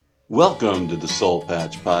Welcome to the Soul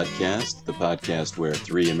Patch Podcast, the podcast where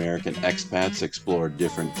three American expats explore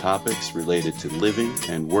different topics related to living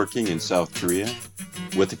and working in South Korea.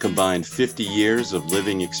 With a combined 50 years of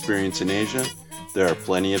living experience in Asia, there are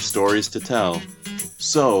plenty of stories to tell.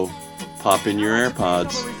 So, pop in your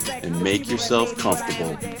AirPods and make yourself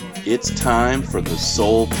comfortable. It's time for the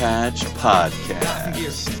Soul Patch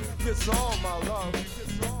Podcast.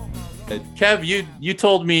 Kev, you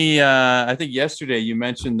told me I think yesterday you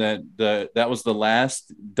mentioned that that was the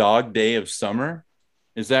last dog day of summer.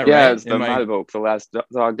 Is that right? Yeah, it's the Malbok, the last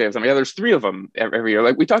dog day of summer. Yeah, there's three of them every year.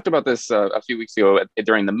 Like we talked about this a few weeks ago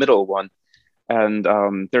during the middle one, and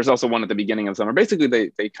there's also one at the beginning of summer. Basically,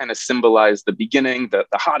 they kind of symbolize the beginning, the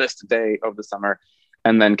hottest day of the summer,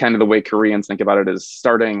 and then kind of the way Koreans think about it is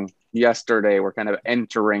starting yesterday, we're kind of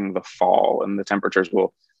entering the fall, and the temperatures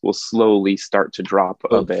will slowly start to drop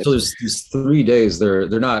a bit. So there's these 3 days. They're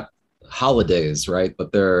not holidays, right?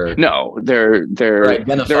 But they're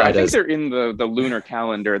identified. I think they're in the lunar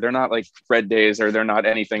calendar. They're not like red days, or they're not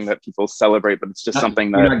anything that people celebrate. But it's just something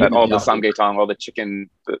that all the samgaetang, all the chicken,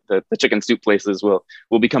 the chicken soup places will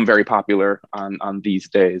become very popular on these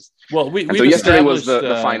days. Well, so yesterday was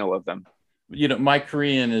the final of them. You know, my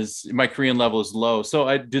Korean level is low.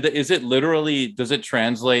 So does it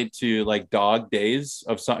translate to like dog days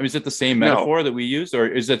of some? Is it the same metaphor that we use, or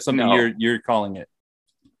is that something you're calling it?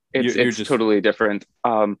 It's just totally different.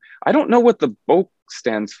 I don't know what the bok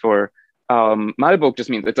stands for. Malbok just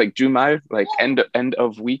means it's like Jumal, like end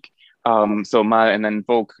of week. So ma and then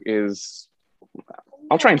bok is.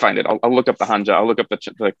 I'll try and find it. I'll look up the Hanja. I'll look up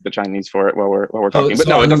the Chinese for it while we're talking. But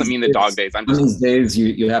no, it doesn't mean the dog days. On these days,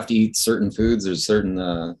 you have to eat certain foods. There's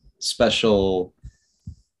certain special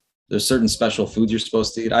foods you're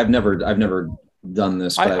supposed to eat. I've never done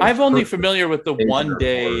this. But I've only familiar with the one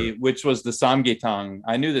day, which was the samgaetang.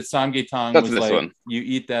 I knew that samgaetang was like one. You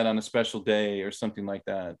eat that on a special day or something like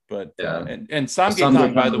that. But and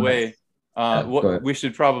samgaetang, by the way, we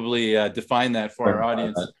should probably define that for our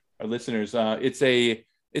audience. Our listeners, it's a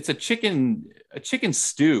chicken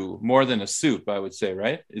stew more than a soup, I would say,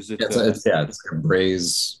 right? Is it? It's a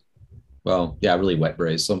braise. Well, yeah, really wet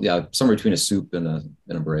braise. So yeah, somewhere between a soup and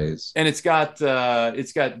a braise. And it's got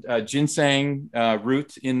ginseng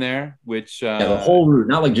root in there, which the whole root,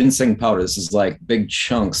 not like ginseng powder. This is like big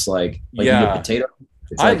chunks, like potato.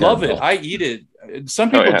 I love it. I eat it. Some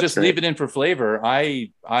people just leave it in for flavor.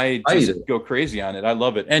 I just go crazy on it. I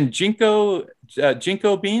love it. And ginkgo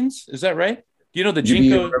beans, is that right? Do you know the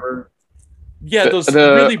ginkgo? Yeah,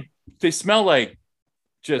 they smell like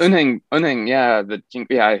just unheng. Yeah, the ginkgo.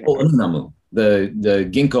 Yeah. The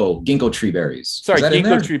ginkgo tree berries. Sorry,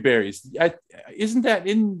 ginkgo tree berries. Isn't that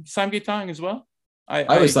in samgaetang as well? I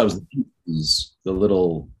always thought it was the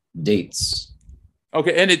little dates.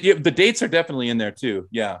 Okay, and the dates are definitely in there too.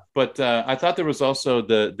 Yeah, but I thought there was also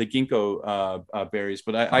the ginkgo berries,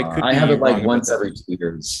 but I could. I have it like once every 2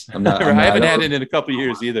 years. I haven't had it in a couple of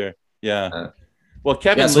years either. Yeah. Well,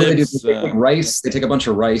 Kevin lives. They take rice. They take a bunch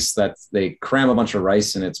of rice they cram a bunch of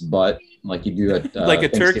rice in its butt, like you do at like a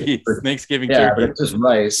Thanksgiving turkey. Yeah, but it's just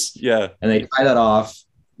rice. Yeah, and they tie that off.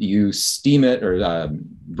 You steam it or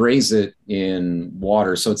braise it in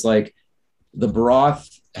water, so it's like the broth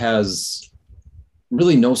has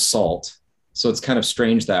really no salt, so it's kind of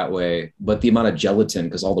strange that way, but the amount of gelatin,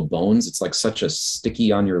 because all the bones, it's like such a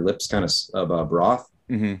sticky on your lips kind of broth.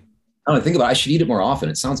 Mm-hmm. I don't think about it. I should eat it more often.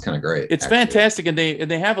 It sounds kind of great. It's fantastic, and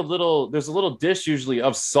they have there's a little dish usually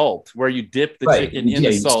of salt where you dip the chicken in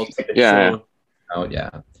the salt.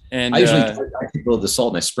 And I usually take the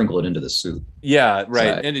salt and I sprinkle it into the soup. Yeah,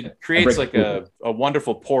 right. And it creates like a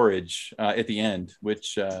wonderful porridge at the end,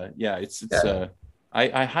 which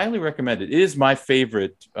I highly recommend it. It is my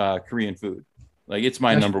favorite Korean food. Like it's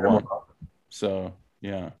my number one. So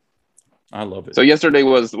yeah, I love it. So yesterday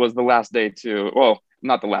was the last day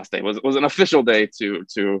not the last day. Was an official day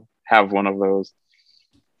to have one of those.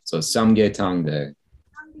 So samgaetang day.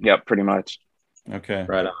 Yep, pretty much. Okay.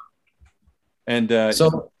 Right on. And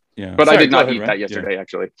but I did not eat that yesterday,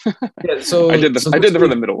 actually. So I did for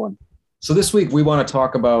the middle one. So this week we want to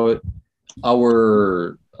talk about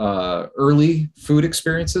our early food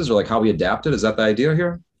experiences, or like how we adapted. Is that the idea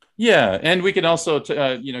here? Yeah, and we can also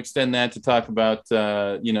extend that to talk about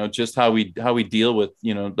just how we deal with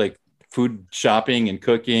like food shopping and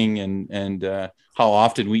cooking and how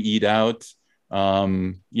often we eat out.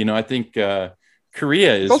 I think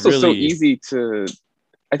Korea is also really so easy to.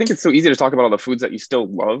 I think it's so easy to talk about all the foods that you still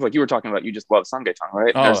love. Like you were talking about, you just love samgaetang,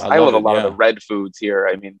 right? I love a lot of the red foods here.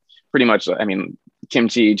 I mean, pretty much. I mean,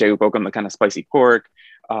 kimchi, jaeukbokkeum, the kind of spicy pork.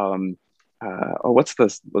 what's the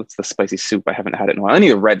spicy soup? I haven't had it in a while. Any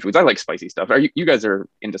of the red foods. I like spicy stuff. You guys are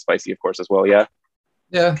into spicy, of course, as well, yeah?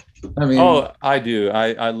 Yeah, I mean, I do.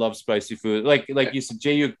 I love spicy food. Like you said,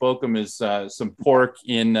 jayuk bokum is some pork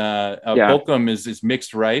in bokum is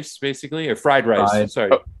mixed rice, basically, or fried rice.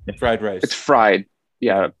 Fried rice. It's fried.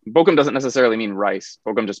 Yeah, bokum doesn't necessarily mean rice.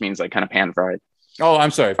 Bokum just means like kind of pan fried. Oh,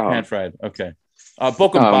 I'm sorry, pan fried. Okay.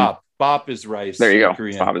 Bokum bop. Bop is rice. There you go.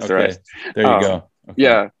 Korean. Bop is the rice. There you go.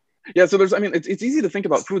 Okay. Yeah. So it's easy to think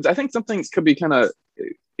about foods. I think something could be kind of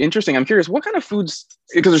interesting. I'm curious, what kind of foods,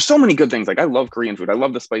 because there's so many good things. Like I love Korean food. I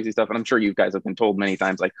love the spicy stuff. And I'm sure you guys have been told many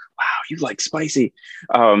times, like, wow, you like spicy.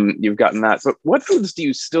 You've gotten that. But what foods do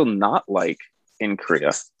you still not like in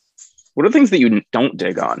Korea? What are things that you don't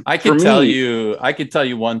dig on? I could tell you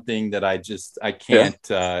one thing that I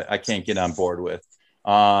can't get on board with.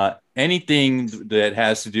 Anything that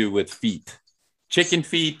has to do with feet, chicken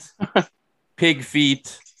feet, pig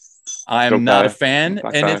feet. I'm not a fan,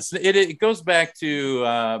 and it goes back to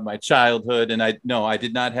my childhood. And I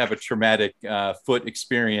did not have a traumatic foot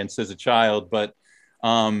experience as a child, but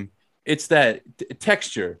it's that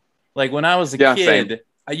texture. Like when I was a kid, same.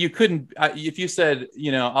 You couldn't. If you said,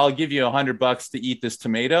 I'll give you $100 to eat this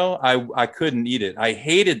tomato, I couldn't eat it. I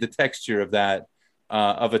hated the texture of that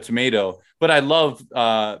of a tomato. But I love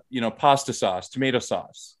pasta sauce, tomato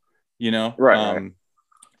sauce. Right.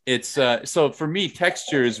 It's so for me,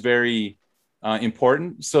 texture is very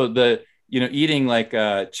important. So eating like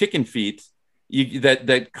chicken feet,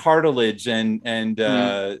 that cartilage and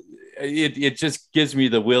it just gives me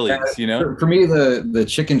the willies. For me, the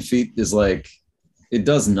chicken feet is like, it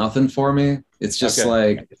does nothing for me. It's just it's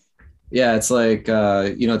like it's like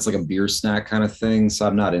a beer snack kind of thing. So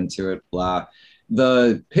I'm not into it. Blah.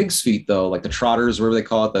 The pig's feet, though, like the trotters, whatever they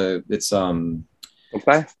call it,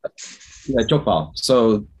 okay. Yeah, jokbal.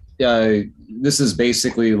 So this is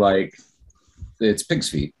basically like, it's pig's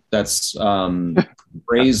feet. That's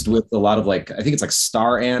braised with a lot of I think it's like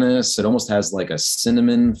star anise. It almost has like a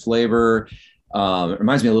cinnamon flavor. It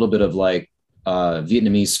reminds me a little bit of like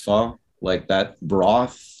Vietnamese pho, like that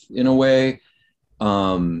broth in a way.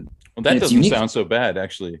 Well, that doesn't sound so bad,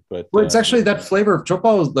 actually. But it's actually that flavor of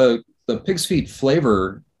jokbal is the pig's feet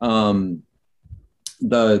flavor. The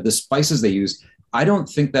spices they use, I don't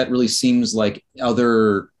think that really seems like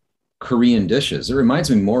other Korean dishes. It reminds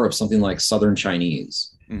me more of something like Southern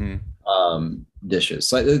Chinese dishes.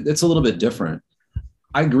 So it's a little bit different.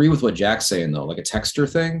 I agree with what Jack's saying, though, like a texture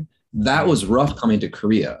thing. That was rough coming to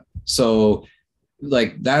Korea. So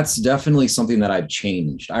that's definitely something that I've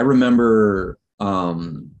changed. I remember,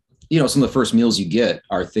 some of the first meals you get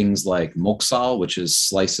are things like moksal, which is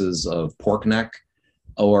slices of pork neck,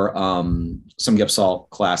 or samgyeopsal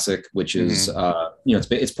classic, which is,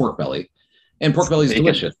 it's pork belly. And pork belly is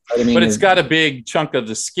delicious. I mean, but it's got a big chunk of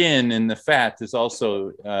the skin, and the fat is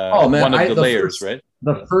also one of the layers, right?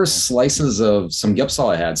 The first slices of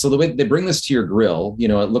samgyeopsal I had. So the way they bring this to your grill, it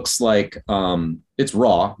looks like it's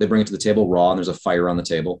raw. They bring it to the table raw, and there's a fire on the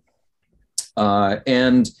table.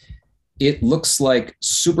 And it looks like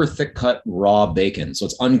super thick cut raw bacon. So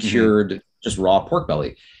it's uncured, just raw pork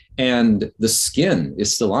belly. And the skin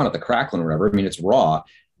is still on it, the crackling or whatever. I mean, it's raw.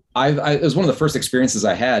 It was one of the first experiences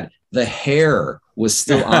I had. The hair was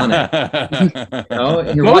still on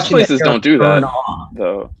it. Most places don't do that,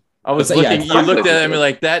 though. I was looking. You looked at me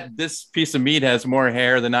like that. This piece of meat has more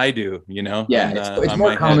hair than I do. Yeah, it's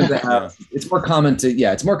more common to have. It's more common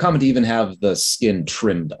to even have the skin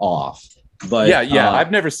trimmed off. But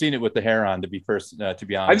I've never seen it with the hair on. To be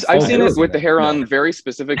honest, I've seen it with the hair on, very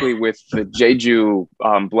specifically with the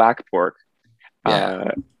Jeju black pork.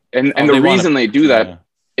 And the reason they do that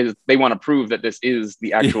is they want to prove that this is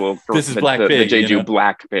the actual this is black pig, the Jeju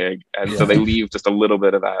black pig, and so they leave just a little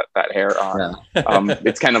bit of that hair on.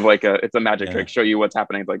 It's kind of like it's a magic trick, show you what's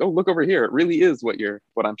happening. It's like, oh, look over here, it really is what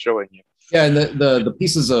I'm showing you. Yeah, and the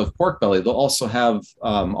pieces of pork belly, they'll also have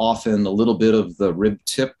often a little bit of the rib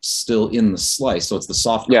tip still in the slice, so it's the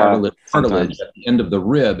soft cartilage at the end of the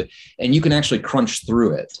rib, and you can actually crunch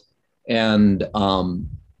through it. And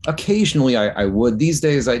occasionally I would. These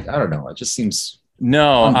days I don't know, it just seems.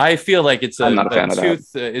 No, I feel like it's I'm not a fan of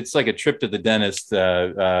tooth. It's like a trip to the dentist.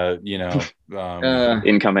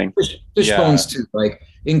 Incoming fish bones too. Like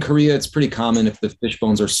in Korea, it's pretty common if the fish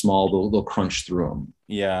bones are small, they'll crunch through them.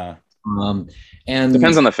 Yeah. And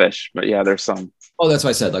depends on the fish, but yeah, there's some. Oh, that's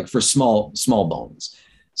what I said. Like for small bones.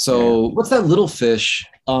 So what's that little fish?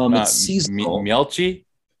 It's seasonal. Mielchi?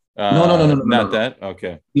 No, not that.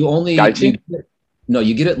 Okay.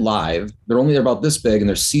 You get it live. They're about this big, and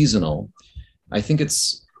they're seasonal. I think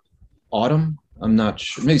it's autumn. I'm not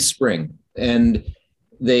sure. Maybe spring. And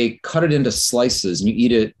they cut it into slices and you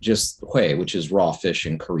eat it just hui, which is raw fish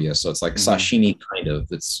in Korea. So it's like sashimi kind of,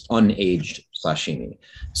 it's unaged sashimi.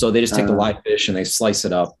 So they just take the live fish and they slice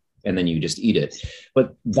it up and then you just eat it.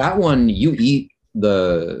 But that one, you eat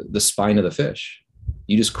the spine of the fish.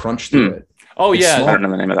 You just crunch through it. Oh, it's yeah. Small. I don't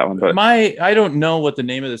know the name of that one, but I don't know what the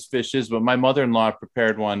name of this fish is, but my mother-in-law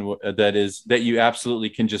prepared one that you absolutely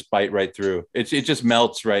can just bite right through. It just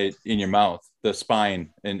melts right in your mouth, the spine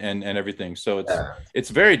and everything. So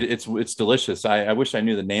it's delicious. I wish I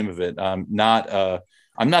knew the name of it. I'm not a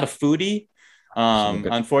foodie,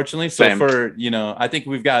 unfortunately. So Same. I think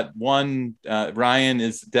we've got one. Ryan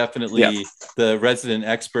is definitely the resident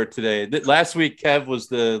expert today. Last week, Kev was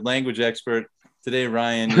the language expert. Today,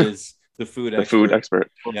 Ryan is the food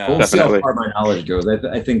expert. Yeah, we'll see how far my knowledge goes.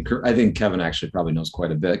 I think Kevin actually probably knows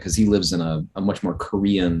quite a bit because he lives in a much more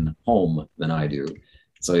Korean home than I do.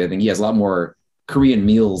 So I think he has a lot more Korean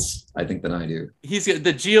meals, I think, than I do. He's the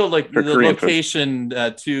the location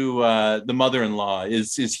to the mother-in-law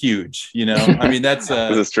is huge. I mean, that's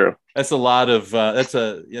this is true. That's a lot of that's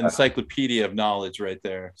an encyclopedia of knowledge right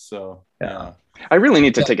there. So yeah. I really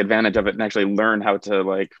need to take advantage of it and actually learn how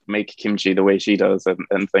to make kimchi the way she does and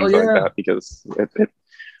things like that, because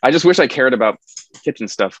I just wish I cared about kitchen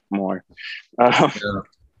stuff more. But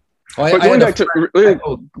going back to really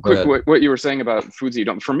quick what you were saying about foods you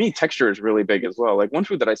don't, for me, texture is really big as well. Like one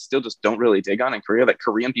food that I still just don't really dig on in Korea that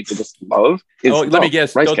Korean people just love is let me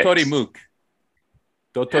guess, dotori muk.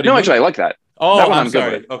 No, actually, I like that. Oh, I'm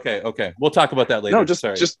sorry. Okay. We'll talk about that later. No, just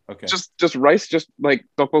rice, just like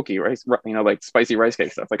tteokbokki, rice, like spicy rice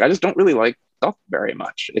cake stuff. Like I just don't really like duck very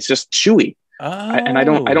much. It's just chewy. And I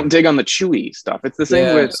don't dig on the chewy stuff. It's the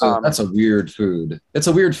same with that's a weird food. It's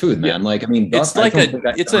a weird food, man. Like I mean, it's like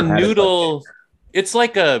it's a noodle. It's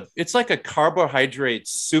like a carbohydrate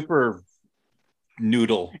super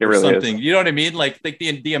noodle or really something. Is. You know what I mean? Like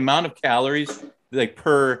the amount of calories like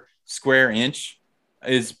per square inch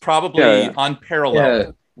is probably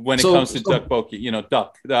unparalleled when it comes to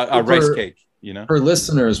tteokbokki, rice cake, For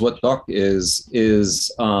listeners, what duck is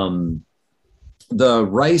the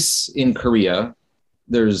rice in Korea.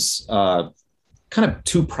 There's kind of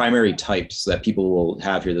two primary types that people will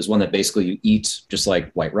have here. There's one that basically you eat just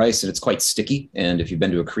like white rice and it's quite sticky. And if you've been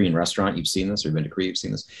to a Korean restaurant, you've seen this, or you've been to Korea, you've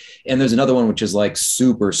seen this. And there's another one, which is like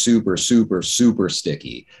super, super, super, super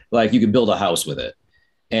sticky. Like you could build a house with it.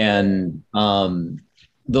 And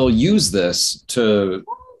they'll use this to,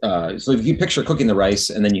 so if you picture cooking the rice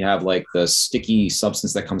and then you have like the sticky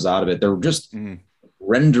substance that comes out of it, they're just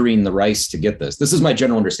rendering the rice to get this. This is my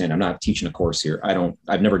general understanding. I'm not teaching a course here.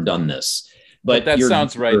 I've never done this, but that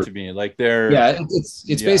sounds right to me. Like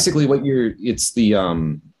it's basically it's the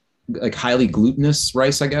like highly glutinous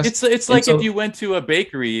rice, I guess. It's like if you went to a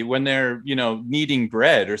bakery when they're kneading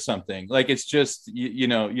bread or something. Like it's just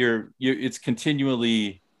you're it's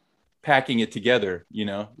continually packing it together,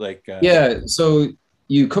 so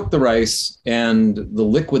you cook the rice and the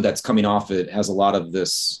liquid that's coming off it has a lot of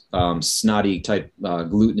this snotty type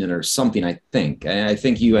gluten or something, I think. And I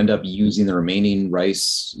think you end up using the remaining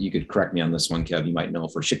rice. You could correct me on this one, Kev, you might know,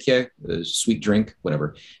 for shikye, the sweet drink,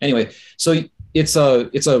 whatever. Anyway, so it's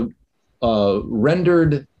a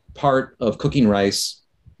rendered part of cooking rice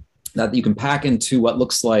that you can pack into what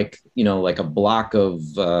looks like, like a block of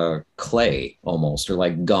clay almost, or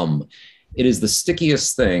like gum. It is the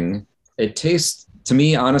stickiest thing. It tastes, to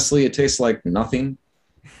me, honestly, it tastes like nothing.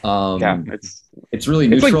 It's really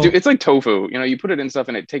neutral. It's like tofu. You put it in stuff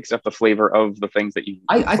and it takes up the flavor of the things that you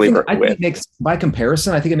I think it makes, by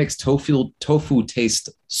comparison, I think it makes tofu taste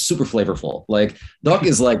super flavorful. Like duck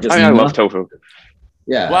is like just I love tofu.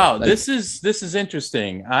 Yeah. Wow. This is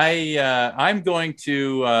interesting. I'm going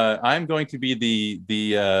to be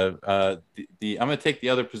the I'm going to take the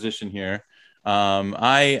other position here.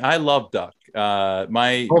 I love duck.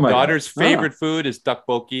 My daughter's favorite food is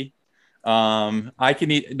tteokbokki. I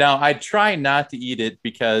can eat now. I try not to eat it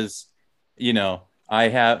because, I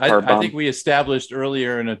think we established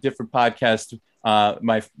earlier in a different podcast.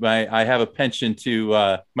 I have a penchant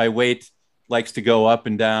to my weight likes to go up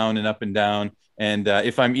and down and up and down. And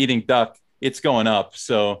if I'm eating duck, it's going up.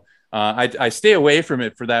 So I stay away from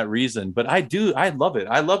it for that reason. But I love it.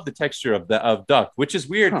 I love the texture of duck, which is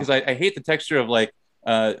weird because I hate the texture of like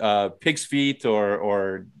pig's feet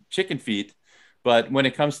or chicken feet. But when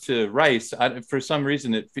it comes to rice, for some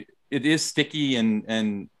reason it is sticky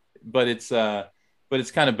but it's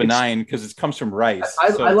kind of benign because it comes from rice. I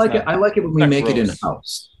like it. I like it when we make it in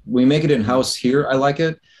house. We make it in house here. I like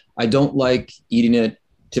it. I don't like eating it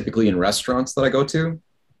typically in restaurants that I go to,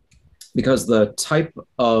 because the type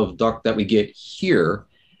of duck that we get here,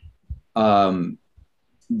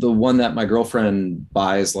 the one that my girlfriend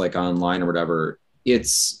buys like online or whatever,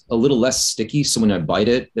 it's a little less sticky. So when I bite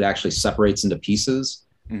it, it actually separates into pieces.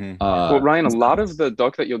 Mm-hmm. Well, Ryan, a lot of the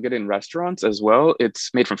duck that you'll get in restaurants as well,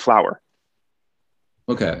 it's made from flour.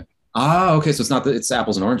 Okay. Okay. So it's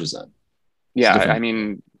apples and oranges then. Yeah, I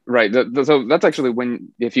mean, right. So that's actually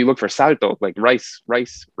if you look for salto, like rice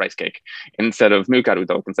cake, instead of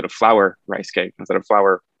milkarudok, instead of flour rice cake, instead of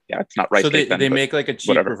flour. Yeah, it's not rice cake. So they make like a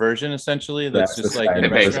cheaper version essentially. That's just like in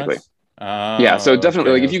basically. restaurants. Oh, yeah, so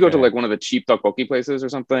definitely, like if you go to like one of the cheap tteokbokki places or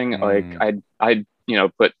something, like I'd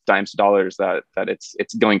put dimes to dollars that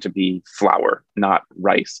it's going to be flour, not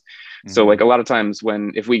rice. So like a lot of times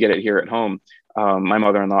if we get it here at home, my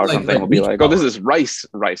mother-in-law or something will be like, "Oh, this is rice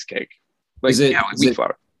cake." Like, wheat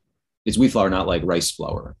flour. It's wheat flour, not like rice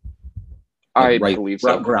flour. Like I believe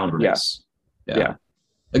so. Ground rice. Yeah.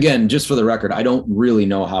 Again, just for the record, I don't really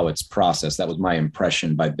know how it's processed. That was my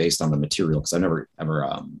impression based on the material, because I've never ever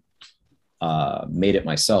made it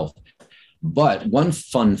myself. But one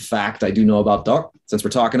fun fact I do know about duck, since we're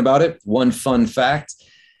talking about it, one fun fact,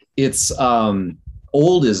 it's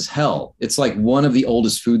old as hell. It's like one of the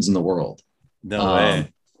oldest foods in the world. No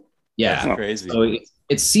way. Yeah. That's crazy. So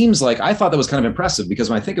it seems like, I thought that was kind of impressive, because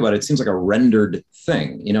when I think about it, it seems like a rendered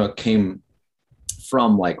thing. It came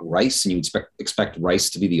from like rice, and you would expect rice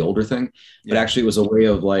to be the older thing, but actually it was a way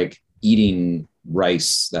of like eating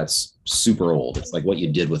rice that's super old. It's like what you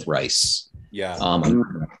did with rice. Yeah.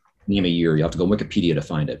 Name a year. You have to go Wikipedia to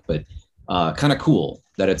find it, but kind of cool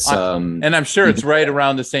that it's. And I'm sure it's right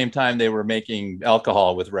around the same time they were making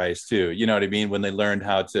alcohol with rice too. You know what I mean? When they learned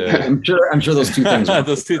how to. I'm sure those two things.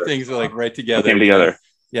 Those two things are like right together. Came together.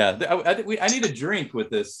 Yeah, I need a drink with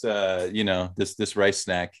this. This rice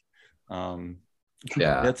snack. We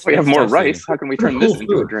have more rice. How can we turn this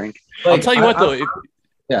into a drink? Like, I'll tell you what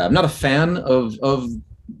though. I'm not a fan of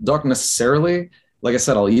duck necessarily. Like I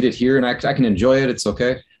said, I'll eat it here and I can enjoy it. It's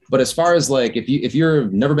okay. But as far as like, if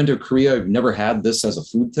you've never been to Korea, you've never had this as a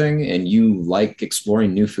food thing, and you like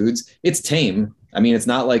exploring new foods, it's tame. I mean, it's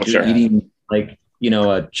not like you're eating like,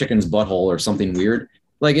 a chicken's butthole or something weird.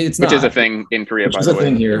 Like it's not. Which is a thing in Korea, by the way. Which is a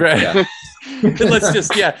thing here. Right. Yeah. Let's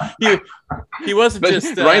just, he wasn't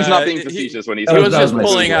just. Ryan's not being facetious when he was just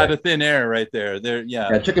pulling out of thin air right there.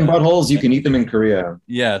 Yeah, chicken buttholes, you can eat them in Korea.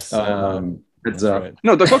 Yes. Heads up. Right.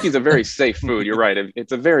 No, tteokbokki is a very safe food. You're right.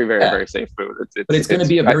 It's a very, very, very safe food. But it's going to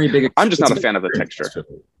be a very big. I'm just not a fan of the texture.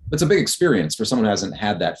 It's a big experience for someone who hasn't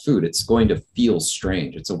had that food. It's going to feel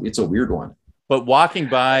strange. It's a weird one. But walking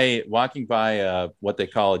by what they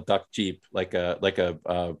call a duck jeep, like a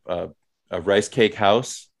rice cake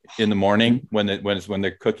house in the morning when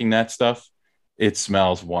they're cooking that stuff, it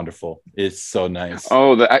smells wonderful. It's so nice.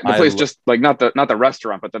 Oh, the place, just like not the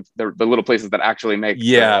restaurant, but the little places that actually make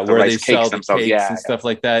where rice they sell the cakes and stuff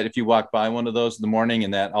like that. If you walk by one of those in the morning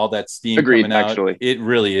and all that steam coming out, actually, it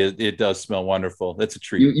really is. It does smell wonderful. That's a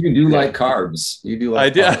treat. You do like carbs. You do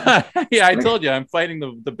like. I do. Yeah, I told you I'm fighting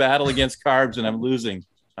the battle against carbs and I'm losing.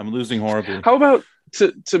 I'm losing horribly. How about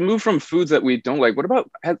to move from foods that we don't like? What about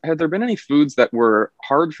had there been any foods that were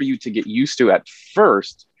hard for you to get used to at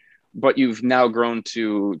first, but you've now grown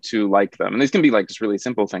to like them? And these can be like just really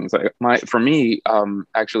simple things. Like for me,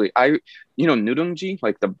 actually, nudongji,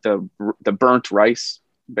 like the burnt rice,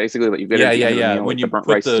 basically that you get. Yeah. When you put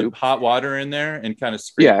the soup. Hot water in there and kind of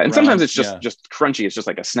scrape and around. Sometimes it's just crunchy. It's just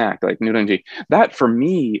like a snack, like nudongji. That for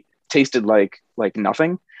me tasted like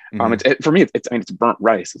nothing. For me, it's burnt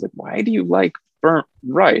rice. It's like, why do you like burnt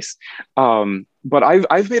rice? But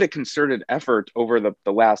I've made a concerted effort over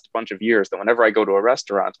the last bunch of years that whenever I go to a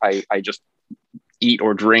restaurant, I just eat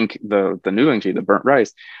or drink the nudongji, the burnt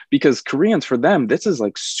rice, because Koreans, for them, this is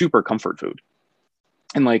like super comfort food.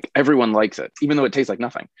 And like everyone likes it, even though it tastes like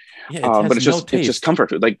nothing. Yeah, but it's just comfort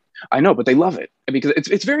food. Like I know, but they love it because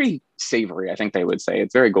it's very savory. I think they would say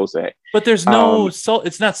it's very gose. But there's no salt.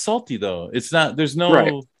 It's not salty though. It's not. There's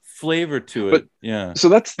no flavor to it. Yeah. So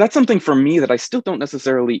that's something for me that I still don't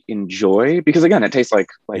necessarily enjoy, because again, it tastes like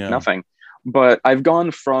nothing. But I've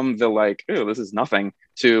gone from the like, oh, this is nothing,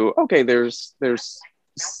 to okay, there's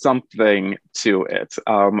something to it.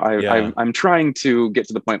 I'm trying to get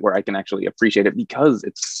to the point where I can actually appreciate it, because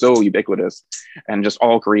it's so ubiquitous and just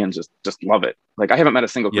all Koreans just love it. Like I haven't met a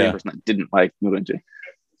single Korean person that didn't like nudongji.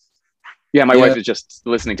 Yeah, my wife is just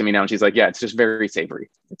listening to me now, and she's like, "Yeah, it's just very savory.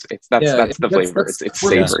 That's the flavor. It's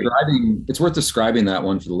savory." It's worth describing that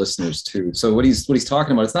one for the listeners too. So what he's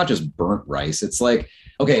talking about, it's not just burnt rice. It's like,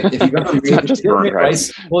 okay, if you've ever made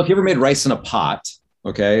rice, well, if you ever made rice in a pot,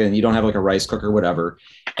 okay, and you don't have like a rice cooker or whatever,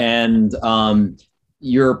 and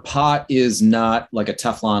your pot is not like a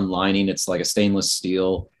Teflon lining, it's like a stainless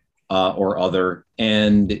steel or other,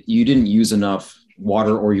 and you didn't use enough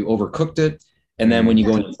water or you overcooked it. And then when you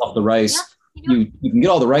go and fluff the rice, you can get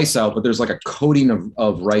all the rice out, but there's like a coating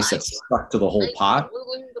of rice that's stuck to the whole pot.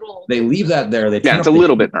 They leave that there. It's a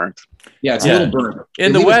little bit burnt. Yeah, it's a little burnt.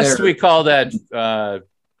 In the West, we call that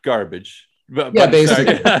garbage. But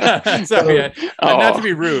basically. Sorry, not to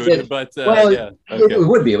be rude, but it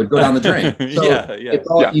would be. It would go down the drain.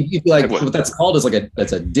 So you'd be like, what that's called is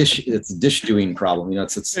that's a dish. It's a dish doing problem.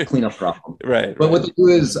 It's a cleanup problem. Right. But what they do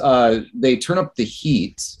is they turn up the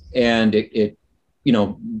heat, and it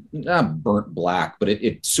not burnt black, but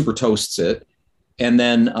it super toasts it, and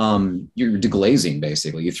then you're deglazing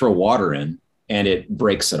basically. You throw water in, and it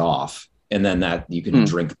breaks it off, and then that you can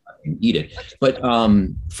drink and eat it. But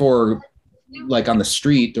for like on the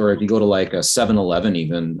street, or if you go to like a 7-Eleven,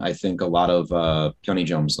 even, I think a lot of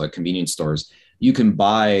Pyeongjeong's like convenience stores, you can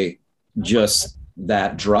buy just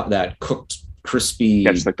that cooked crispy,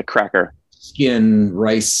 just like the cracker skin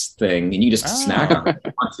rice thing, and you just snack on it,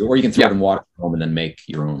 or you can throw it in water home and then make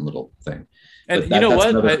your own little thing. And you know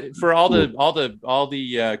what? For all the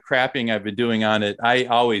crapping I've been doing on it, I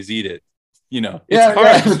always eat it. It's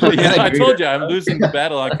carbs. I told you I'm losing the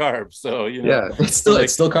battle on carbs. So it's still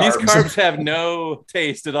carbs. These carbs have no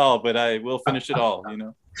taste at all, but I will finish it all.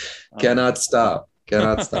 Cannot stop.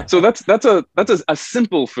 So that's a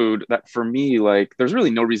simple food that for me, like, there's really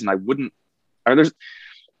no reason I wouldn't.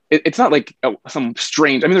 It's not like some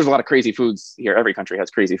strange. I mean, there's a lot of crazy foods here. Every country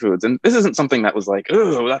has crazy foods, and this isn't something that was like,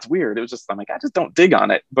 oh, that's weird. It was just, I'm like, I just don't dig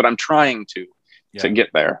on it, but I'm trying to get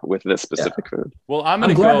there with this specific food. Well, I'm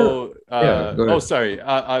gonna go. Go sorry.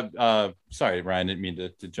 Sorry, Ryan. Didn't mean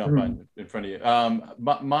to jump on in front of you.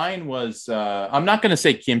 Mine was. I'm not gonna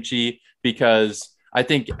say kimchi, because I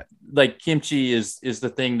think like kimchi is the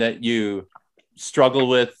thing that you struggle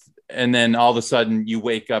with, and then all of a sudden you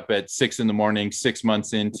wake up at 6 a.m, 6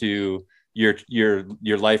 months into your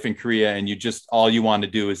life in Korea, and all you want to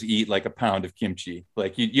do is eat like a pound of kimchi.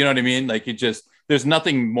 Like you know what I mean? Like there's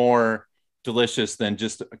nothing more delicious than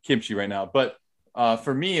just kimchi right now. But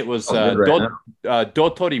for me, it was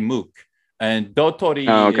dotori muk, and dotori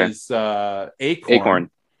is acorn,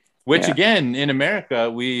 which again in America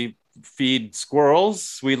we feed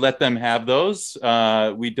squirrels. We let them have those.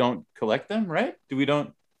 We don't collect them, right? We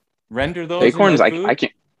don't render those acorns. I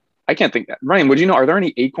can't think that. Ryan, would you know? Are there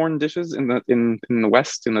any acorn dishes in the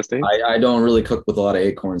West, in the States? I don't really cook with a lot of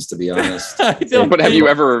acorns, to be honest. But have you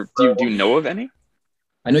ever? Do you know of any?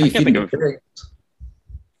 I know you feed them.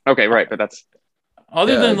 Okay, right, but that's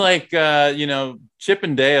other than like Chip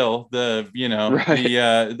and Dale. I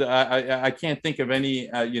can't think of any.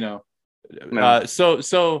 No.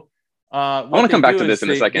 So I want to come back to this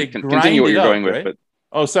in a second. Continue what you're going with,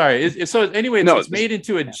 but sorry. It's made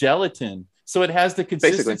into a gelatin, so it has the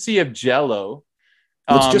consistency of Jell-O.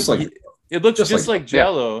 It looks just like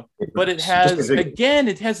Jell-O, but it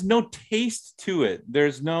has no taste to it.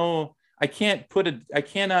 There's no. I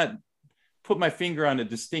cannot put my finger on a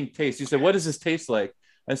distinct taste. You said, what does this taste like?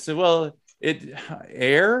 I said, well,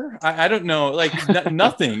 air. I don't know, like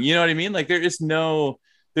nothing. You know what I mean? Like there's no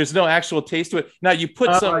actual taste to it. Now you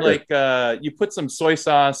put you put some soy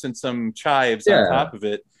sauce and some chives on top of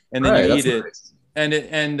it, and then you eat it.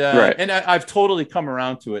 Nice. And I've totally come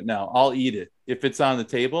around to it now. I'll eat it if it's on the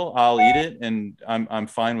table. I'll eat it, and I'm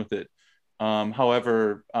fine with it.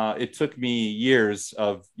 However, it took me years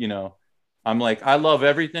of I'm like, I love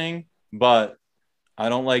everything, but I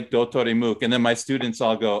don't like dotori muk. And then my students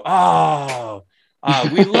all go,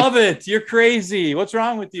 we love it. You're crazy. What's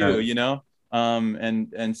wrong with you?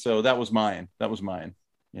 And so that was mine.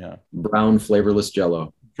 Yeah. Brown flavorless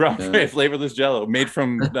Jell-O. Flavorless Jell-O made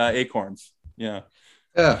from acorns. Yeah.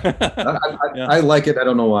 I like it. I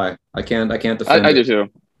don't know why. I can't defend it. I do too.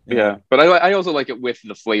 Yeah. But I also like it with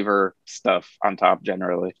the flavor stuff on top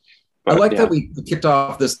generally. But, I like that we kicked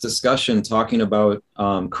off this discussion talking about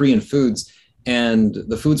Korean foods, and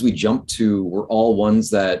the foods we jumped to were all ones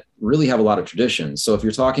that really have a lot of tradition. So if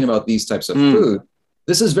you're talking about these types of food,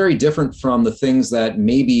 this is very different from the things that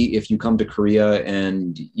maybe if you come to Korea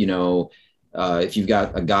and, if you've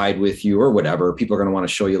got a guide with you or whatever, people are going to want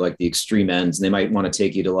to show you like the extreme ends, and they might want to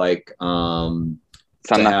take you to like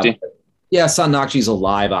Sannakji. Yeah, sannakji is a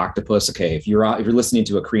live octopus. Okay, if you're listening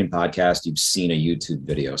to a Korean podcast, you've seen a YouTube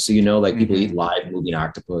video, so like people eat live moving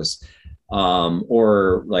octopus,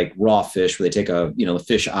 or like raw fish where they take the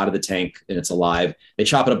fish out of the tank and it's alive. They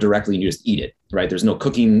chop it up directly and you just eat it. Right? There's no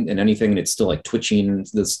cooking and anything, and it's still like twitching and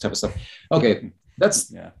this type of stuff. Okay,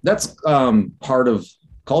 that's part of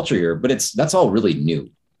culture here, but that's all really new.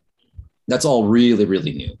 That's all really,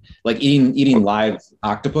 really new. Like eating live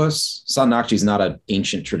octopus. Sannakji is not an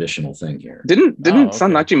ancient traditional thing here. Didn't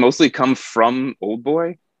Sannakji mostly come from Old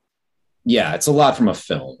Boy? Yeah, it's a lot from a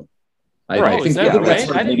film. I think right?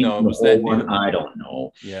 I didn't know it was that one. I don't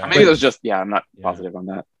know. Yeah, maybe there's just I'm not positive on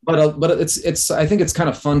that. But it's I think it's kind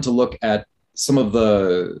of fun to look at some of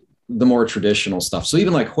the more traditional stuff. So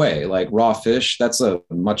even like hui, like raw fish, that's a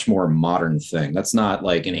much more modern thing. That's not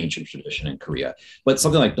like an ancient tradition in Korea. But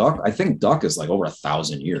something like duck, I think duck is like over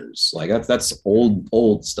 1,000 years. Like that's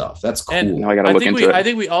old stuff. That's cool. And I gotta look into it. I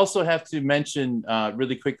think we also have to mention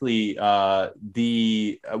really quickly we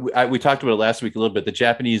talked about it last week a little bit, the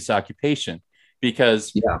Japanese occupation,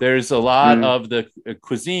 because there's a lot of the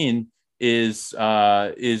cuisine is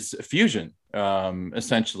fusion.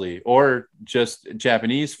 Essentially, or just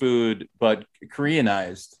Japanese food but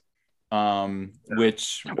Koreanized,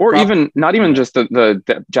 which even not even just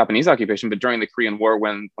the Japanese occupation, but during the Korean War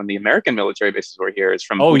when the American military bases were here, is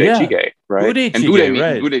from budae-jjigae, right?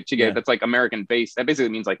 Budae-jjigae, that's like American base. That basically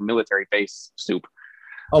means like military base soup.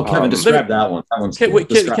 Oh, Kevin, describe that one. That one's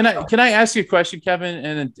can I ask you a question,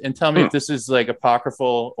 Kevin, and tell me if this is like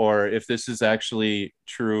apocryphal or if this is actually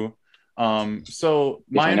true? So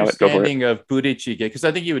my understanding of budae-jjigae, because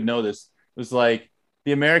I think you would know this, was like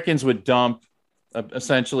the Americans would dump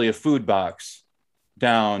essentially a food box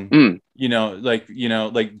down,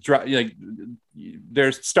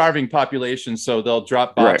 there's starving populations, so they'll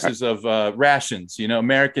drop boxes of rations,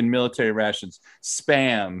 American military rations,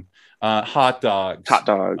 Spam, hot dogs,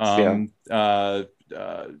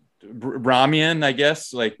 ramen, I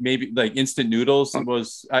guess, like maybe like instant noodles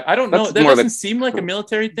was. I don't know. That doesn't seem like a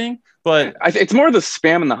military thing, but it's more the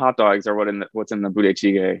Spam and the hot dogs are what's in the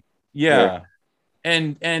budae-jjigae. Yeah,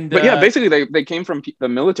 and but basically they came from the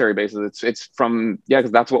military bases. It's from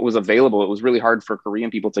because that's what was available. It was really hard for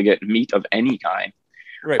Korean people to get meat of any kind.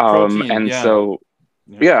 Right. Protein, so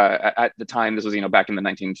at the time, this was back in the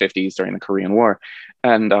 1950s during the Korean War,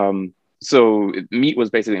 and so meat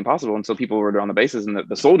was basically impossible. And so people were on the bases, and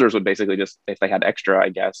the soldiers would basically just, if they had extra, I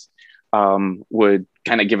guess, would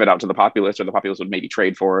kind of give it out to the populace, or the populace would maybe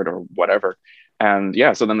trade for it or whatever. And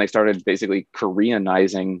so then they started basically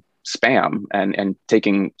Koreanizing Spam and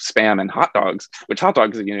taking Spam and hot dogs, which hot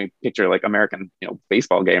dogs, picture like American,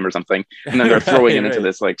 baseball game or something. And then they're throwing it into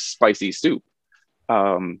this like spicy soup.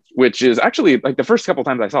 Which is actually like the first couple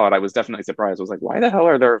times I saw it, I was definitely surprised. I was like, why the hell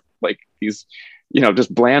are there like these,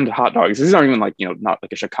 just bland hot dogs? These aren't even like, not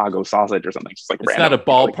like a Chicago sausage or something. It's like it's random, not a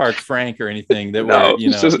ballpark Frank or anything.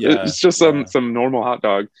 It's just some normal hot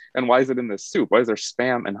dog. And why is it in this soup? Why is there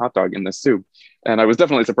Spam and hot dog in this soup? And I was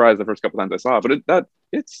definitely surprised the first couple times I saw it, but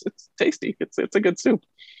it's tasty. It's a good soup.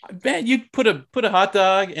 I bet you'd put a hot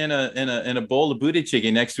dog and a bowl of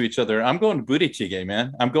budae-jjigae next to each other. I'm going to budae-jjigae,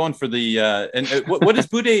 man. I'm going for the what does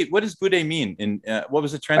budae mean? And what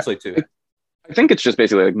was it translate to? I think it's just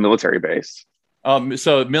basically like military base.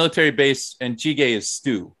 So military base, and jjigae is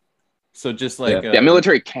stew. So just like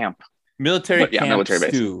military camp. Military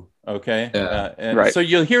stew. Base. Okay. Right. So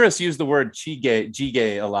you'll hear us use the word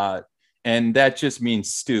jjigae a lot, and that just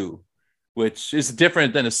means stew, which is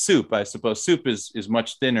different than a soup, I suppose. Soup is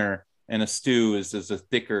much thinner, and a stew is a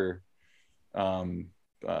thicker food,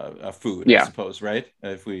 I suppose, right?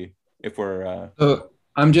 If we're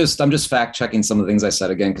I'm just fact checking some of the things I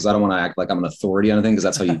said again, because I don't want to act like I'm an authority on anything, because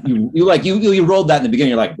that's how you rolled that in the beginning.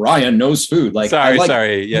 You're like, Brian knows food. Like,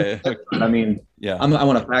 sorry. Yeah. I mean, I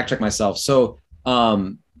want to fact check myself. So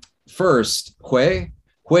first,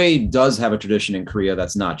 hui does have a tradition in Korea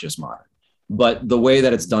that's not just modern. But the way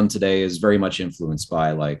that it's done today is very much influenced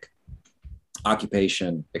by like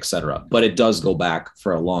occupation, etc. But it does go back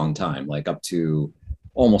for a long time, like up to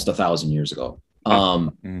almost 1,000 years ago.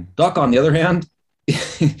 Duck, on the other hand,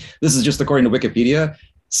 this is just according to Wikipedia,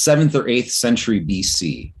 7th or 8th century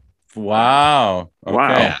BC. Wow. Okay.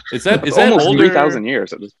 Wow. Is that almost older? 3,000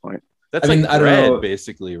 years at this point? That's bread,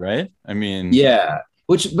 basically, right? I mean,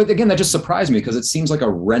 but again, that just surprised me, because it seems like a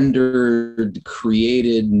rendered,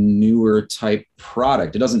 created, newer type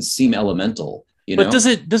product. It doesn't seem elemental, But does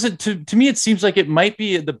it to me, it seems like it might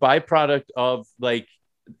be the byproduct of like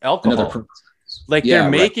alcohol. Like they're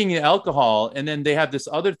making alcohol, and then they have this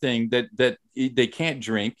other thing that they can't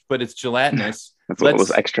drink, but it's gelatinous. That's what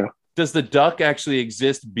was extra. Does the duck actually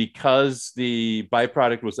exist because the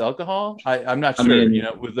byproduct was alcohol? I'm not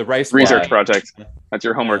sure. With the rice research project. That's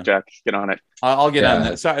your homework, Jack. Get on it. I'll get on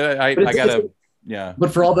that. Sorry, I gotta. Yeah.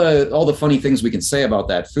 But for all the funny things we can say about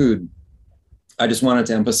that food, I just wanted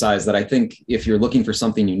to emphasize that I think if you're looking for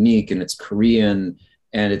something unique and it's Korean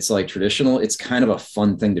and it's like traditional, it's kind of a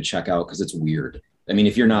fun thing to check out, because it's weird. I mean,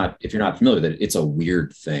 if you're not familiar with it, it's a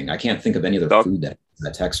weird thing. I can't think of any other food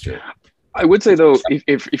that texture. I would say though,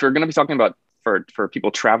 if you're going to be talking about for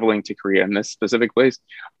people traveling to Korea in this specific place,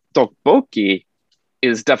 tteokbokki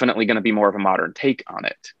is definitely going to be more of a modern take on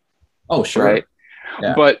it. Oh, sure. Right.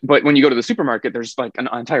 Yeah. But when you go to the supermarket, there's like an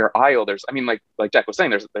entire aisle. There's, I mean, like Jack was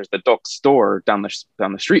saying, there's the Dok store down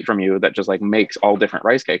the street from you that just like makes all different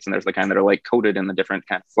rice cakes, and there's the kind that are like coated in the different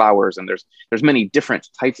kind of flours, and there's many different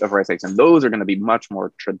types of rice cakes, and those are going to be much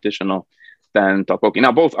more traditional than tteokbokki.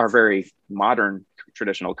 Now, both are very modern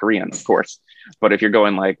traditional Korean, of course, but if you're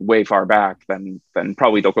going like way far back, then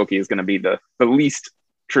probably tteokbokki is going to be the least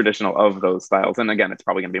traditional of those styles, and again, it's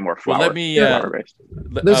probably going to be more flour. Well, let me. Flour based.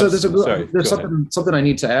 There's something I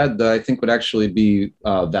need to add that I think would actually be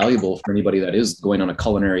valuable for anybody that is going on a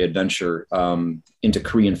culinary adventure into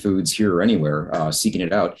Korean foods here or anywhere, seeking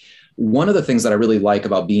it out. One of the things that I really like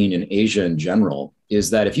about being in Asia in general is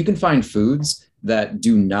that if you can find foods that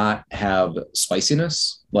do not have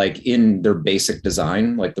spiciness, like in their basic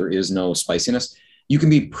design, like there is no spiciness, you can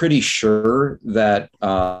be pretty sure that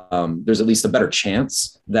there's at least a better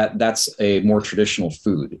chance that that's a more traditional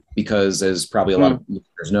food, because as probably a lot of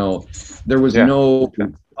listeners know, there was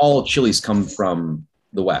all chilies come from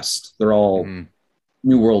the West. They're all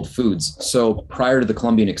New World foods. So prior to the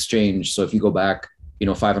Columbian Exchange, so if you go back,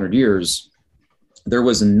 500 years, there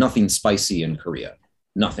was nothing spicy in Korea,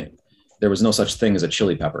 nothing. There was no such thing as a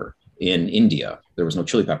chili pepper in India. There was no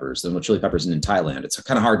chili peppers. There were no chili peppers in Thailand. It's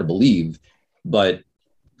kind of hard to believe, but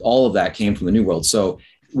all of that came from the New World. So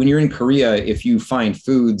when you're in Korea, if you find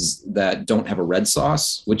foods that don't have a red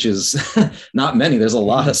sauce, which is not many, there's a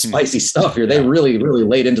lot of spicy stuff here. They really, really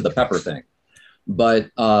laid into the pepper thing. But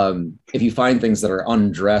if you find things that are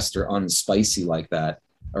undressed or unspicy like that,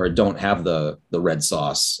 or don't have the red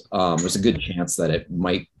sauce, there's a good chance that it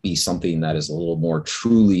might be something that is a little more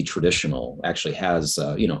truly traditional, actually has,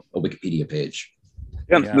 a Wikipedia page.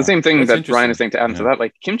 Yeah, the same thing that Ryan is saying to add to that,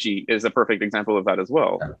 like kimchi is a perfect example of that as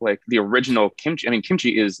well. Yeah. Like the original kimchi,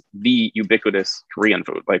 kimchi is the ubiquitous Korean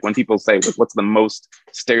food. Like when people say, what's the most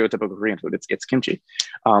stereotypical Korean food? It's kimchi.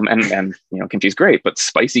 And kimchi is great, but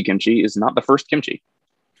spicy kimchi is not the first kimchi.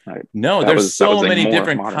 Right? No, there's so many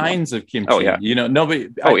different kinds of kimchi. Oh, yeah. Nobody.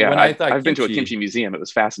 I've been to a kimchi museum. It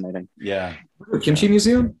was fascinating. Yeah. A kimchi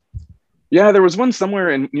museum? Yeah, there was one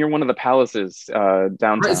somewhere near one of the palaces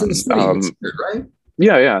downtown. Right, it's in the city, right?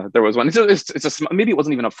 Yeah, there was one. It's maybe it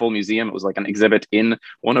wasn't even a full museum. It was like an exhibit in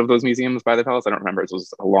one of those museums by the palace. I don't remember. It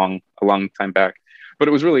was a long time back, but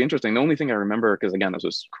it was really interesting. The only thing I remember, because again, this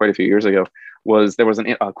was quite a few years ago, was there was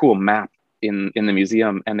a cool map in the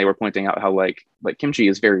museum, and they were pointing out how like kimchi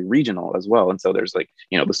is very regional as well. And so there's like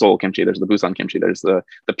the Seoul kimchi, there's the Busan kimchi, there's the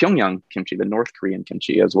Pyongyang kimchi, the North Korean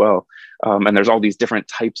kimchi as well. And there's all these different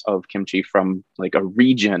types of kimchi from like a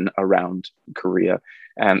region around Korea.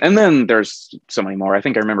 And then there's so many more. I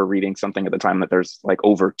think I remember reading something at the time that there's like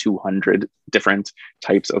over 200 different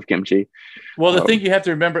types of kimchi. Well, the thing you have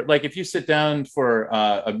to remember, like if you sit down for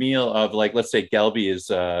a meal of like, let's say galbi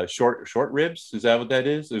is short ribs. Is that what that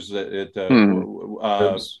is? There's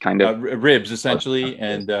ribs, kind of ribs essentially,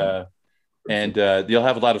 and you'll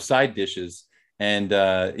have a lot of side dishes. And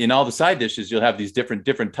in all the side dishes, you'll have these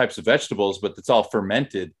different types of vegetables, but it's all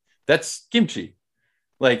fermented. That's kimchi.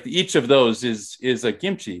 Like each of those is a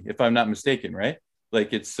kimchi, if I'm not mistaken, right?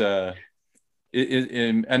 Like it's and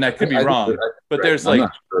I could be wrong, but there's like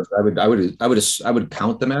I would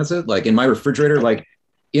count them as it. Like in my refrigerator, like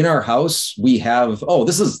in our house, we have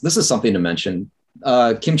this is something to mention.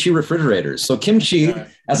 Kimchi refrigerators. So kimchi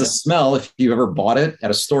as a smell, if you've ever bought it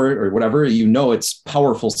at a store or whatever, it's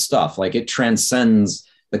powerful stuff. Like it transcends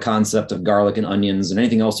the concept of garlic and onions and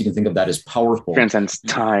anything else you can think of that is powerful. Transcends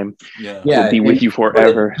time. Yeah. It'll be with you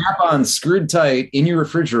forever. Tap on, screwed tight in your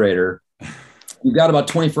refrigerator. You've got about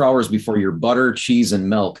 24 hours before your butter, cheese, and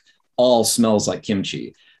milk all smells like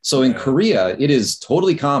kimchi. So in Korea, it is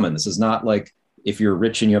totally common. This is not like if you're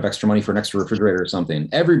rich and you have extra money for an extra refrigerator or something.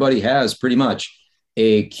 Everybody has pretty much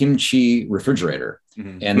a kimchi refrigerator.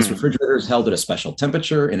 Mm-hmm. And this refrigerator is held at a special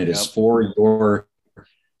temperature, and it is for your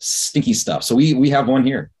stinky stuff. So we have one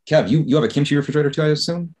here. Kev, you have a kimchi refrigerator too, I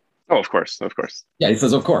assume? Oh, of course. Yeah, he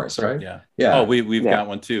says of course, right? Yeah. Oh, we've got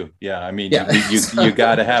one too. Yeah, I mean, you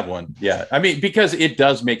got to have one. Yeah, I mean, because it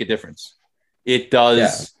does make a difference. It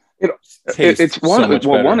does. Yeah. It's one. So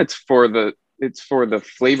well, one, it's for the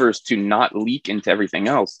flavors to not leak into everything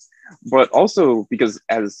else, but also because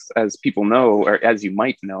as people know, or as you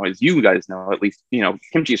might know, as you guys know, at least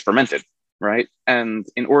kimchi is fermented. Right. And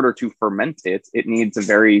in order to ferment it, it needs a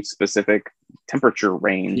very specific temperature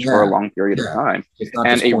range for a long period of time.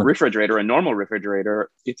 And a normal refrigerator,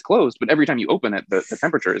 it's closed, but every time you open it, the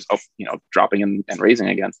temperature is dropping and raising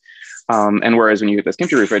again. And whereas when you get this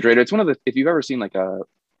kimchi refrigerator, it's one of the, if you've ever seen like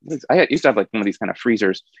I used to have like one of these kind of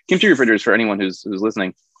freezers, kimchi refrigerators, for anyone who's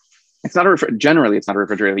listening, it's not generally it's not a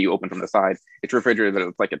refrigerator that you open from the side. It's a refrigerator that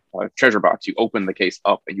it's like a treasure box. You open the case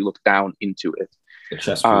up and you look down into it. A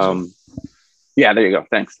chest freezer. Yeah, there you go.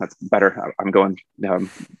 Thanks. That's better. I'm going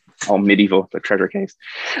all medieval, the treasure case.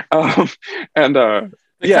 And the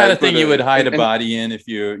kind of thing you would hide a body in if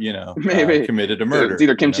you maybe committed a murder. It's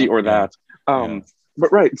either kimchi or that.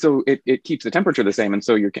 But right, so it keeps the temperature the same, and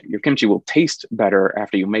so your kimchi will taste better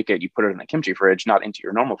after you make it. You put it in a kimchi fridge, not into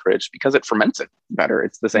your normal fridge, because it ferments it better.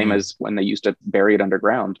 It's the same as when they used to bury it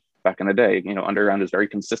underground back in the day. Underground is very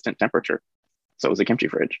consistent temperature, so it was a kimchi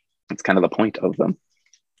fridge. That's kind of the point of them.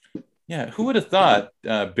 Yeah, who would have thought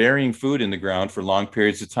burying food in the ground for long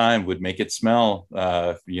periods of time would make it smell,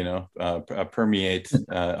 permeate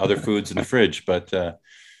other foods in the fridge? But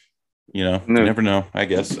you never know, I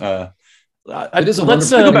guess. Let's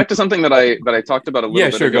go back to something that I talked about a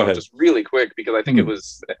little bit ago, go ahead. just really quick, because I think it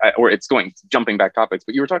was, or it's jumping back topics,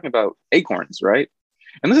 but you were talking about acorns, right?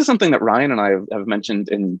 And this is something that Ryan and I have mentioned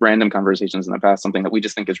in random conversations in the past, something that we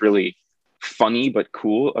just think is really funny but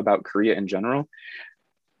cool about Korea in general.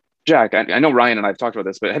 Jack, I know Ryan and I have talked about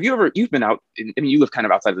this, but you've been out, you live kind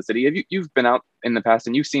of outside of the city. You've been out in the past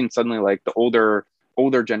and you've seen suddenly like the older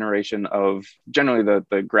generation of generally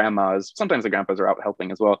the grandmas, sometimes the grandpas are out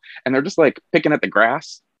helping as well, and they're just like picking at the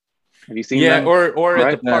grass. Have you seen them? or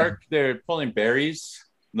right? At the park they're pulling berries,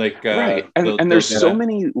 like right. And there's so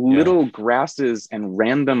many little grasses and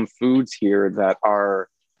random foods here that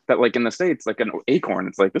like in the States, like an acorn,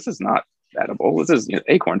 it's like, this is not edible, this is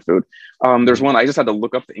acorn food. There's one, I just had to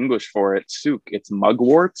look up the English for it, souk, it's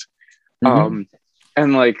mugwort. And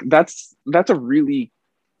like that's a really,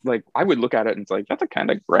 like, I would look at it and it's like, that's a kind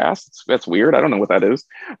of grass. That's weird. I don't know what that is,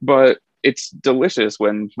 but it's delicious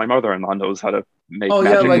when my mother-in-law knows how to make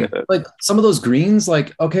magic with it. Like some of those greens,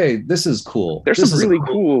 like, okay, this is cool. There's some really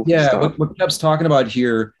cool stuff. What Kev's talking about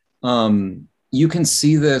here, you can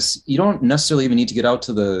see this. You don't necessarily even need to get out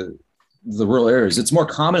to the rural areas. It's more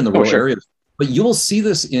common in the rural areas, but you will see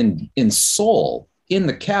this in Seoul, in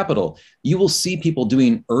the capital. You will see people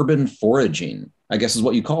doing urban foraging, I guess is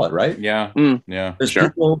what you call it, right? Yeah. Yeah. There's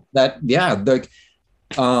people that,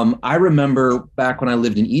 I remember back when I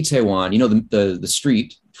lived in Itaewon, the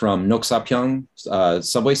street from Noksapyeong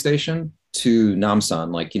subway station to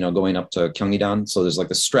Namsan, like, going up to Gyeongnidan. So there's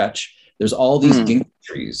like a stretch. There's all these ginkgo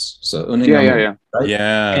trees. So right?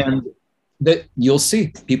 And that you'll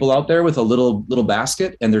see people out there with a little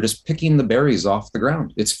basket, and they're just picking the berries off the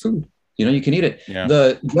ground. It's food. You can eat it. Yeah.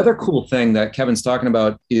 The other cool thing that Kevin's talking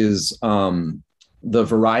about is the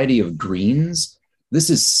variety of greens.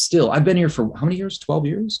 This is still, I've been here for how many years? 12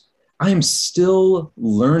 years. I am still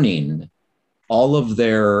learning all of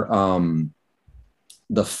their,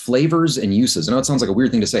 the flavors and uses. I know it sounds like a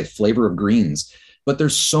weird thing to say, flavor of greens, but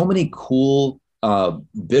there's so many cool,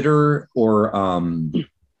 bitter or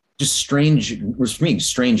just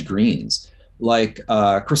strange greens, like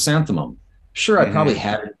chrysanthemum. Sure, I probably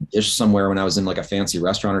had a dish somewhere when I was in like a fancy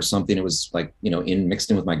restaurant or something. It was like,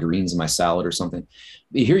 mixed in with my greens and my salad or something.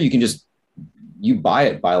 But here you buy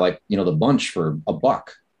it by like, the bunch for $1.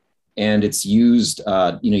 And it's used,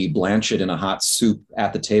 you blanch it in a hot soup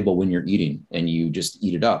at the table when you're eating, and you just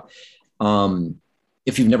eat it up.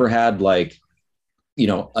 If you've never had like,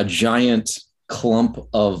 a giant clump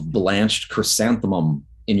of blanched chrysanthemum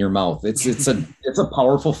in your mouth, it's a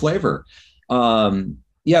powerful flavor.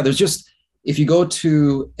 There's just, if you go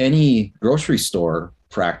to any grocery store,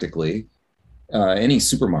 practically any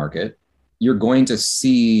supermarket, you're going to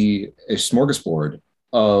see a smorgasbord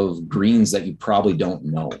of greens that you probably don't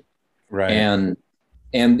know. Right. And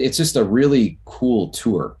it's just a really cool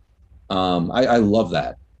tour. I love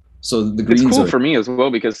that. So the greens, it's cool for me as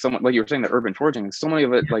well, because someone, like you were saying, the urban foraging, so many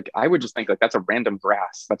of it, like I would just think like that's a random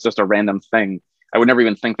grass. That's just a random thing. I would never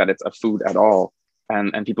even think that it's a food at all.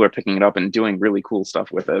 And people are picking it up and doing really cool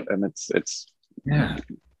stuff with it. And it's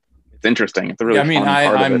interesting. It's a really fun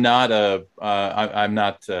part of it. I'm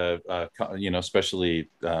not especially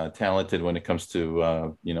talented when it comes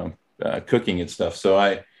to cooking and stuff. So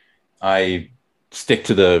I stick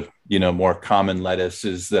to the more common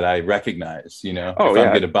lettuces that I recognize. If I'm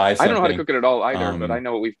going to buy something, I don't know how to cook it at all either, but I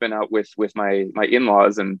know we've been out with my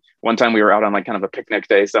in-laws, and one time we were out on like kind of a picnic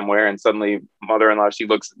day somewhere, and suddenly mother-in-law, she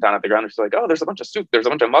looks down at the ground and she's like, "Oh, there's a bunch of soup. There's a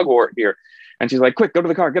bunch of mugwort here," and she's like, "Quick, go to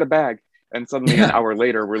the car, get a bag." And suddenly an hour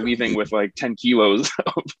later, we're leaving with like 10 kilos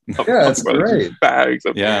of that's great. bags.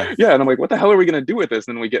 And I'm like, what the hell are we going to do with this?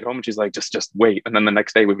 And then we get home and she's like, just wait. And then the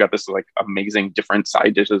next day we've got this like amazing different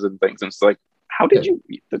side dishes and things. And it's like, how did you,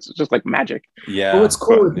 it's just like magic. Yeah. Well, it's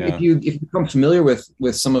cool. If you become familiar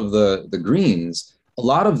with some of the greens, a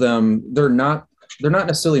lot of them, they're not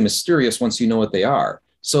necessarily mysterious once you know what they are.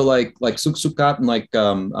 So like suksukat and like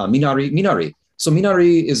minari. So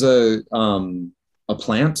minari is a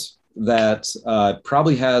plant that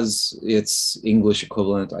probably has its English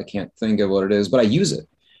equivalent. I can't think of what it is, but I use it.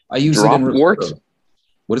 I use it in Dropwort.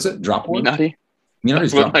 What is it? Dropwort? Minari.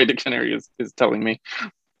 That's what my dictionary is telling me.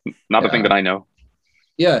 Not a thing that I know.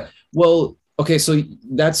 Yeah. Well, okay. So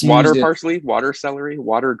that's water parsley, water celery,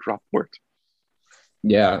 water dropwort.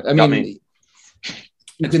 Yeah. I mean,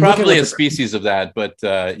 it's probably a species of that, but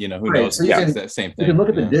who knows? So it's the same thing. You can look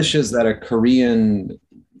at the dishes that a Korean,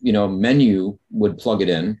 menu would plug it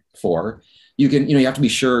in for. You can, you have to be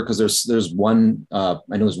sure, because there's one, I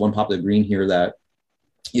know there's one popular green here that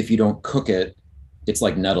if you don't cook it, it's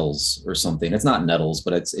like nettles or something. It's not nettles,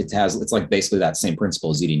 but it's like basically that same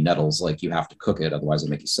principle as eating nettles. Like you have to cook it, otherwise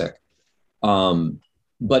it'll make you sick.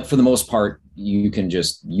 But for the most part, you can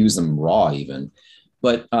just use them raw even.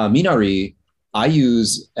 But minari, I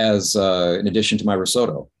use as an addition to my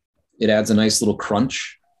risotto. It adds a nice little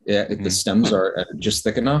crunch. The stems are just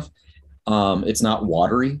thick enough. It's not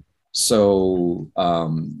watery. So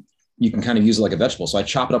you can kind of use it like a vegetable. So I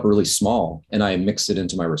chop it up really small and I mix it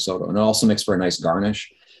into my risotto. And it also makes for a nice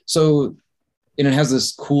garnish. So, and it has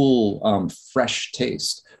this cool, fresh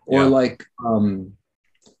taste. Or like,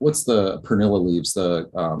 what's the pernilla leaves?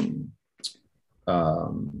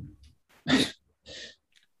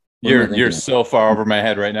 You're so far over my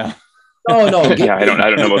head right now. Oh no! Yeah, I don't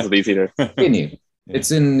know most of these either. Gini. It's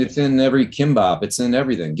in every kimbap. It's in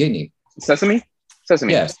everything. Gini. Sesame.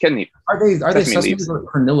 Yes. Kidney. Are they sesame leaves or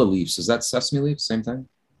pernilla leaves? Is that sesame leaves? Same thing?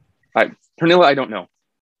 Pernilla, I don't know.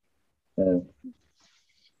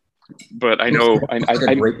 But I know like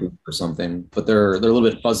a grapefruit or something. But they're a little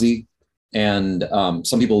bit fuzzy, and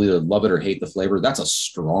some people either love it or hate the flavor. That's a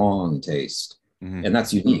strong taste, and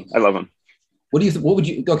that's unique. I love them. What do you? What would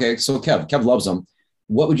you? Okay, so Kev loves them.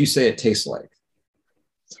 What would you say it tastes like?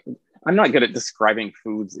 I'm not good at describing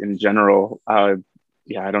foods in general. I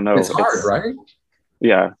don't know. It's hard, right?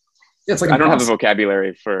 Yeah. It's like I don't have a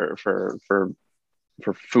vocabulary for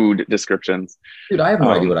food descriptions. Dude, I have no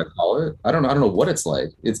idea what I call it. I don't know what it's like.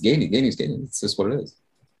 It's gamey. It's just what it is.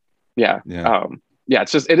 Yeah.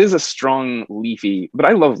 It is a strong leafy, but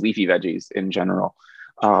I love leafy veggies in general.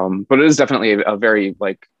 But it is definitely a very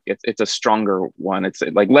it's a stronger one. It's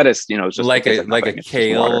like lettuce, it's just like a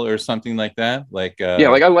kale or something like that. I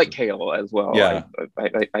like kale as well. Yeah,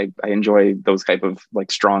 I enjoy those type of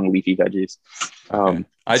strong leafy veggies. Okay.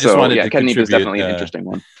 I just wanted to contribute. Is definitely an interesting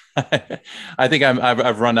one. I think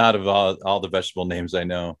I've run out of all the vegetable names I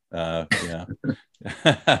know. But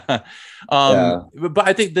I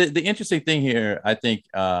think the interesting thing here, I think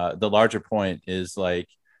the larger point is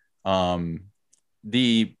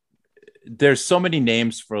there's so many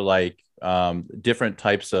names for different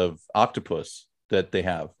types of octopus that they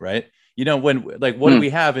have, right? What do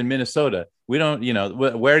we have in Minnesota? We don't,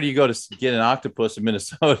 where do you go to get an octopus in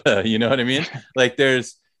Minnesota? You know what I mean?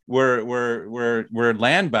 We're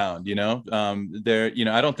land bound, there,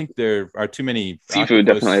 I don't think there are too many seafood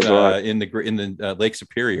definitely as well. in the Lake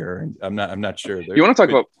Superior. I'm not sure. You want to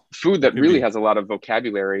talk about food that really has a lot of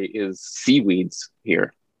vocabulary is seaweeds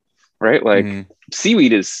here. Right?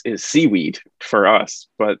 Seaweed is seaweed for us,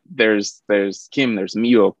 but there's kim, there's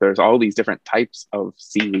miok, there's all these different types of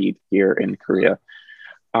seaweed here in Korea,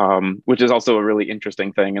 which is also a really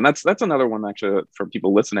interesting thing. And that's another one actually for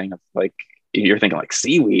people listening. You're thinking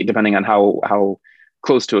seaweed, depending on how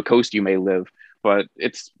close to a coast you may live. But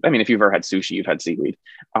if you've ever had sushi, you've had seaweed,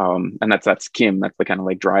 and that's kim. That's the kind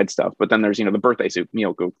of dried stuff. But then there's the birthday soup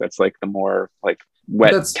miokguk. That's the more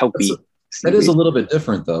wet kelpy. That is a little bit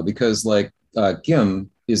different though, because kim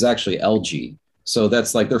is actually algae. So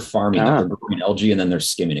that's they're farming, they're growing algae and then they're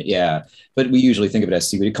skimming it. Yeah. But we usually think of it as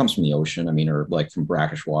seaweed. It comes from the ocean, or from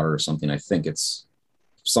brackish water or something. I think it's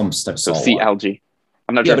some type of salt sea water. Algae.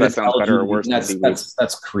 I'm not sure if that sounds better or worse.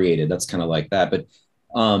 That's created. That's kind of like that. But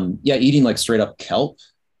eating straight up kelp,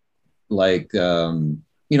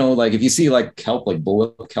 if you see kelp,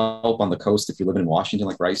 bullet kelp on the coast, if you live in Washington,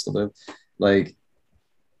 where I used to live,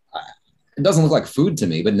 it doesn't look like food to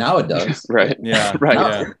me, but now it does. Right. Yeah. Right.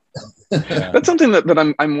 Yeah. That's something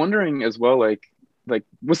that I'm wondering as well. With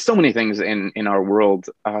so many things in our world,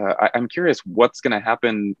 I'm curious what's going to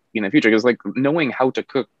happen in the future. Because knowing how to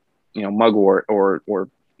cook, mugwort or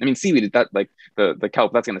seaweed, that the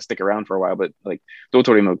kelp, that's going to stick around for a while. But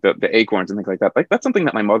dotorimuk, the acorns and things like that, that's something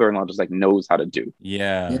that my mother-in-law just knows how to do.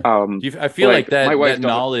 Yeah. I feel that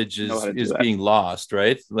knowledge is being lost,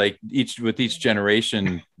 right? With each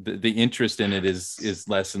generation, the interest in it is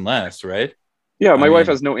less and less, right? Yeah, my wife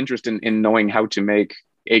has no interest in knowing how to make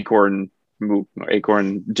acorn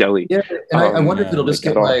jelly. Yeah, and I wonder if it'll just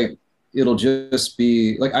get it'll just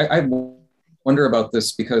be like, I wonder about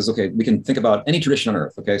this because, okay, we can think about any tradition on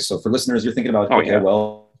earth. Okay. So for listeners, you're thinking about,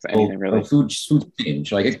 anything really. food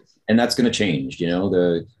change, like, and that's going to change, you're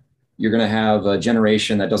going to have a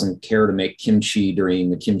generation that doesn't care to make kimchi during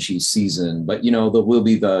the kimchi season, but, there will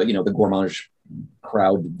be the gourmandish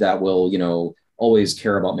crowd that will, always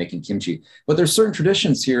care about making kimchi. But there's certain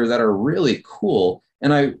traditions here that are really cool.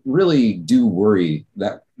 And I really do worry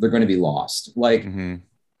that they're going to be lost. Like,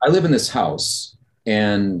 I live in this house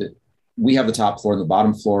and we have the top floor and the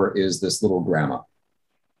bottom floor is this little grandma.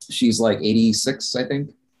 She's like 86, I think.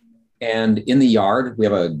 And in the yard, we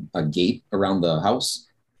have a gate around the house.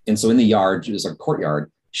 And so in the yard, there's a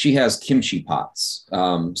courtyard. She has kimchi pots.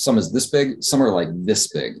 Some is this big, some are like this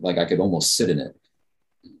big, like I could almost sit in it.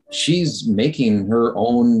 She's making her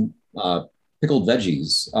own pickled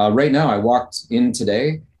veggies. Right now, I walked in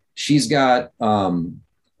today. She's got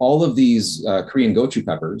all of these Korean gochu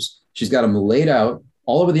peppers. She's got them laid out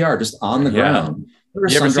all over the yard, just on the ground.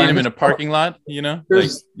 You ever seen them in a parking lot?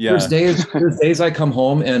 There's days I come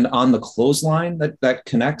home and on the clothesline that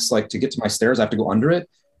connects, like to get to my stairs, I have to go under it.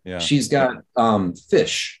 Yeah. She's got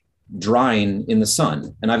fish drying in the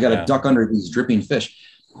sun, and I've got to duck under these dripping fish.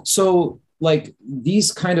 So, like,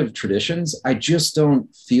 these kind of traditions, I just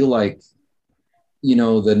don't feel like,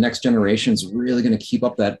 the next generation's really going to keep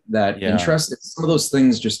up that interest. Some of those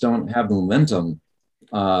things just don't have the momentum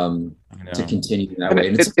to continue that way.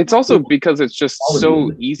 And it's also because it's just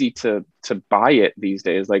so easy to buy it these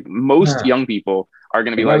days. Like, most young people are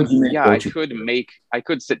going to be like, I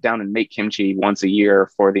could sit down and make kimchi once a year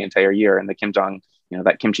for the entire year, and the kimjang,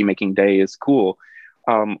 that kimchi making day is cool.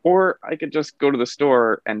 Or I could just go to the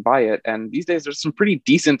store and buy it. And these days there's some pretty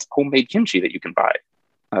decent homemade kimchi that you can buy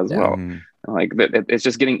as well. Like, it's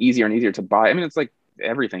just getting easier and easier to buy. I mean, it's like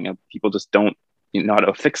everything. People just don't know how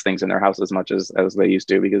to fix things in their house as much as they used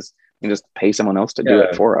to, because you can just pay someone else to do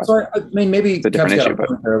it for us. So, I mean, maybe it's a different issue, but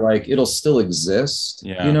like, it'll still exist,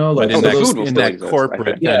 like in that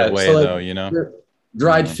corporate kind of way, so, though,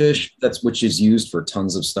 dried fish, which is used for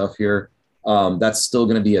tons of stuff here. That's still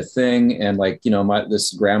going to be a thing. And like,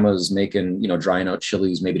 this grandma's making, drying out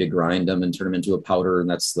chilies, maybe to grind them and turn them into a powder. And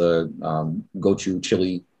that's the gochu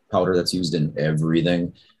chili powder that's used in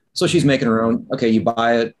everything. So she's making her own. Okay, you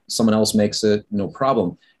buy it, someone else makes it, no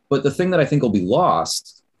problem. But the thing that I think will be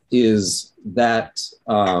lost is that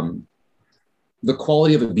the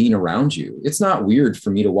quality of it being around you. It's not weird for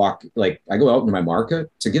me to walk, like, I go out into my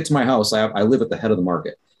market. To get to my house, I live at the head of the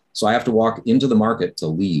market. So I have to walk into the market to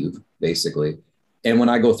leave, basically. And when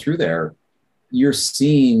I go through there, you're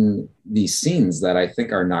seeing these scenes that I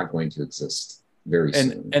think are not going to exist very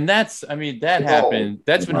soon. And that's, I mean, that happened.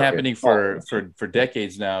 That's been happening for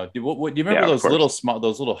decades now. Do you remember those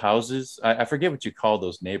little houses? I forget what you call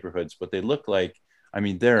those neighborhoods, but they look like, I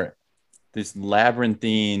mean, they're this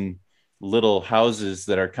labyrinthine little houses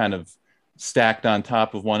that are kind of stacked on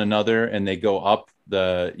top of one another, and they go up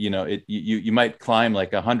you might climb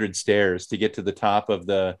like 100 stairs to get to the top of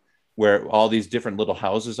where all these different little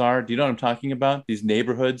houses are. Do you know what I'm talking about? These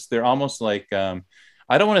neighborhoods, they're almost like, I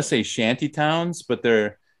don't want to say shanty towns, but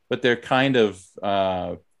they're kind of,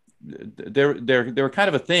 they were kind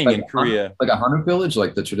of a thing in Korea. Like a hunter village,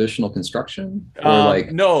 like the traditional construction?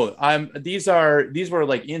 No, these were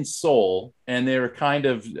like in Seoul, and they were kind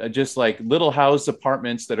of just like little house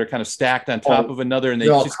apartments that are kind of stacked on top of another, and they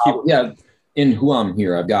just keep. Yeah. In Huam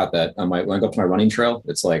here, I've got that on when I go up to my running trail,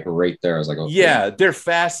 it's like right there. I was like, oh, yeah, they're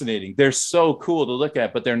fascinating. They're so cool to look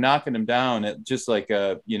at, but they're knocking them down at just like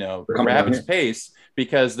a, rapid pace,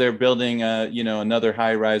 because they're building another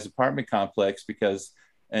high-rise apartment complex,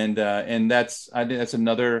 and that's, I think that's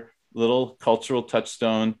another little cultural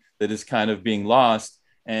touchstone that is kind of being lost.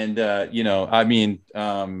 And, I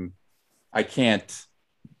can't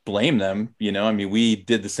blame them. I mean, we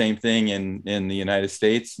did the same thing in the United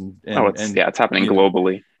States, and it's happening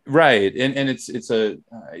globally, right? And it's just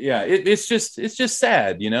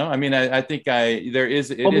sad. I mean, I think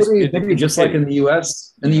maybe just like in the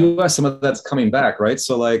US. In the US, some of that's coming back, right?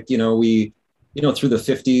 So like, we through the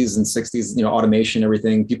 50s and 60s, automation,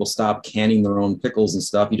 everything, people stopped canning their own pickles and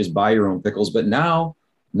stuff. You just buy your own pickles. But now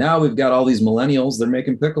we've got all these millennials, they're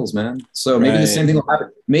making pickles, man. So maybe the same thing will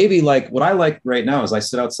happen. Maybe like what I like right now is I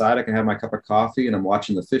sit outside, I can have my cup of coffee and I'm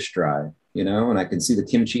watching the fish dry, and I can see the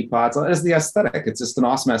kimchi pots. It's the aesthetic. It's just an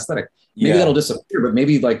awesome aesthetic. Maybe that'll disappear, but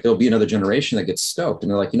maybe like there'll be another generation that gets stoked and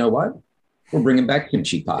they're like, you know what? We're bringing back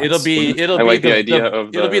kimchi pots. It'll be the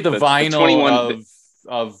vinyl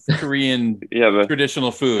of Korean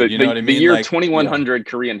traditional food. You know what I mean? The year 2100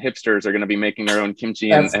 Korean hipsters are going to be making their own kimchi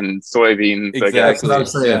and soybeans. Exactly. I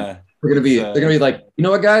guess. They're gonna be like, you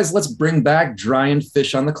know what, guys? Let's bring back drying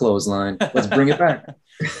fish on the clothesline. Let's bring it back.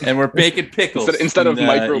 And we're baking pickles instead of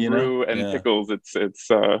microbrew and pickles. It's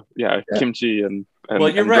kimchi and well,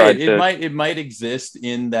 you're and right. fish. It might exist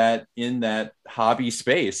in that hobby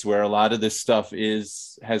space where a lot of this stuff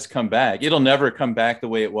has come back. It'll never come back the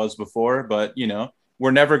way it was before, but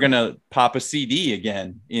we're never gonna pop a CD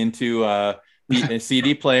again into a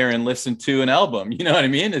CD player and listen to an album. You know what I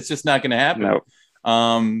mean? It's just not gonna happen. No.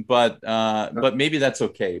 But maybe that's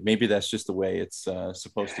okay. Maybe that's just the way it's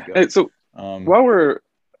supposed to go. So while we're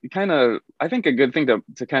I think a good thing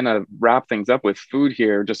to kind of wrap things up with food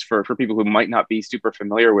here, just for people who might not be super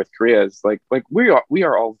familiar with Korea, is like we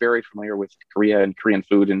are all very familiar with Korea and Korean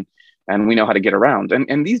food, and we know how to get around.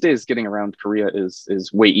 And these days, getting around Korea is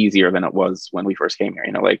way easier than it was when we first came here.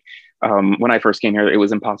 When I first came here, it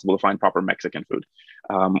was impossible to find proper Mexican food.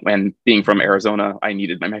 And being from Arizona, I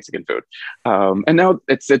needed my Mexican food. And now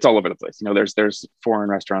it's all over the place. There's foreign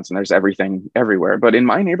restaurants and there's everything everywhere. But in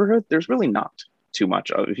my neighborhood, there's really not too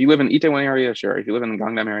much of. If you live in Itaewon area, sure. If you live in the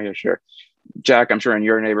Gangnam area, sure. Jack, I'm sure in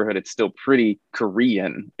your neighborhood it's still pretty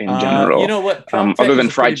Korean in general. You know what? Other than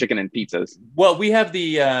fried chicken and pizzas. Well, we have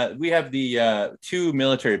the 2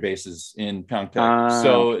 military bases in Pyeongtaek,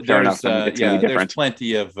 so there's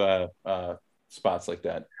plenty of spots like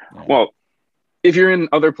that. Yeah. Well, if you're in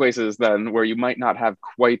other places then where you might not have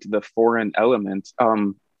quite the foreign element,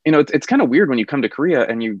 it's kind of weird when you come to Korea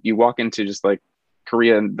and you walk into just like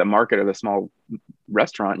Korea, the market or the small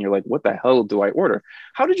restaurant, and you're like, what the hell do I order?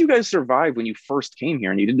 How did you guys survive when you first came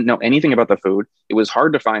here and you didn't know anything about the food? It was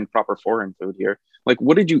hard to find proper foreign food here. Like,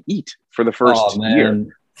 what did you eat for the first year?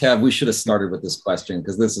 Kev, we should have started with this question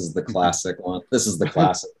because this is the classic one. This is the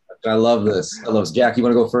classic. I love this. Jack, you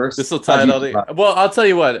want to go first? This will tie it all together. Well, I'll tell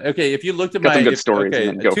you what. Okay, if you looked at some good stories.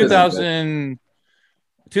 Okay,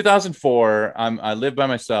 2004, I live by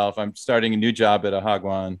myself. I'm starting a new job at a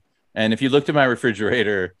hagwon. And if you looked at my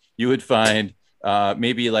refrigerator, you would find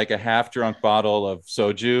maybe like a half-drunk bottle of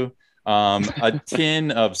soju, a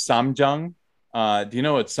tin of samjang. Do you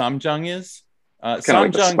know what samjang is? It's kind of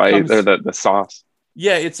like the spice or the sauce.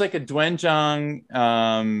 Yeah, it's like a doenjang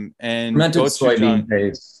and fermented soybean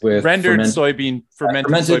paste with rendered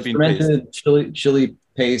fermented paste. chili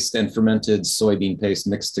paste and fermented soybean paste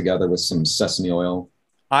mixed together with some sesame oil.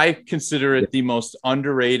 I consider it the most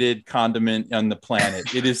underrated condiment on the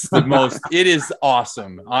planet. It is the most. It is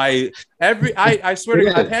awesome. I swear to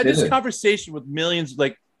God, I've had this conversation with millions.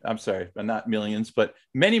 I'm sorry, but not millions, but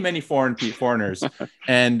many foreigners,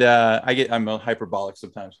 and I'm hyperbolic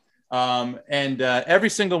sometimes. And every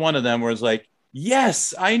single one of them was like,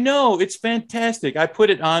 "Yes, I know, it's fantastic. I put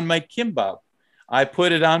it on my kimbap. I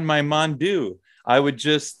put it on my mandu." I would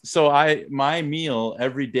my meal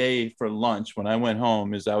every day for lunch when I went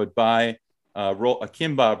home is I would buy a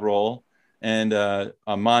kimbap roll and a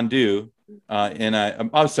mandu.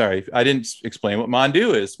 I'm sorry, I didn't explain what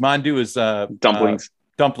mandu is. Mandu is dumplings.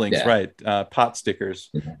 Yeah. Right? Pot stickers.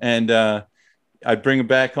 And I'd bring it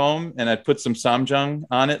back home and I'd put some samjang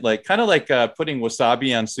on it, kind of like putting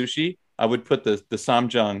wasabi on sushi. I would put the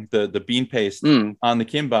samjang, the bean paste on the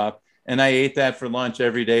kimbap, and I ate that for lunch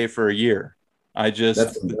every day for a year. That's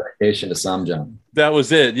the dedication to samjang. That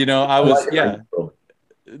was it.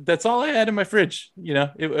 That's all I had in my fridge.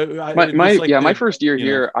 My first year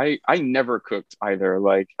here, I never cooked either.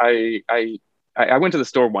 Like I went to the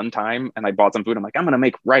store one time and I bought some food. I'm like, I'm gonna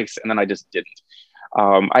make rice, and then I just didn't.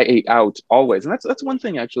 I ate out always, and that's one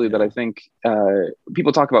thing actually that I think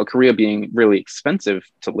people talk about Korea being really expensive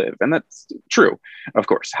to live, and that's true. Of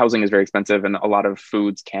course, housing is very expensive, and a lot of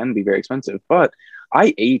foods can be very expensive. But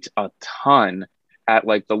I ate a ton at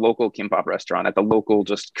like the local kimbap restaurant, at the local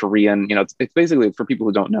just Korean. It's basically, for people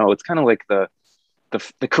who don't know, it's kind of like the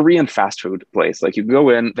Korean fast food place. Like you go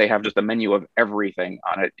in, they have just a menu of everything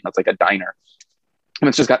on it. It's like a diner. And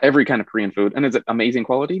it's just got every kind of Korean food. And is it amazing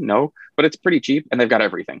quality? No, but it's pretty cheap and they've got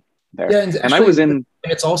everything there. Yeah, and actually, I was in.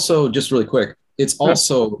 It's also, just really quick, it's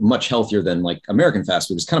also much healthier than like American fast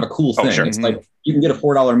food. It's kind of a cool thing. Sure. It's like you can get a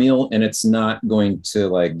 $4 meal and it's not going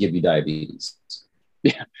to give you diabetes.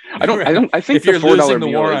 Yeah, I think the $4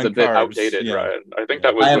 meal is a bit outdated, right? I think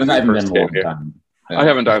that was. I haven't been in a long time. I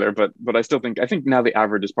haven't either, but I think now the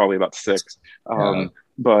average is probably about 6.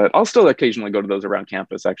 But I'll still occasionally go to those around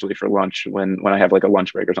campus actually for lunch when I have like a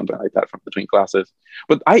lunch break or something like that from between classes.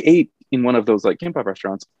 But I ate in one of those like kimbap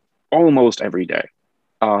restaurants almost every day.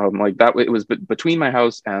 It was between my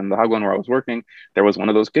house and the hagwon where I was working. There was one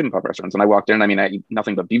of those kimbap restaurants, and I walked in. I ate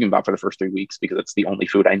nothing but bibimbap for the first 3 weeks because it's the only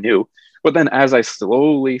food I knew. But then, as I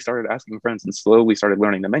slowly started asking friends and slowly started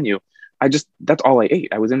learning the menu, that's all I ate.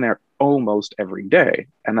 I was in there almost every day.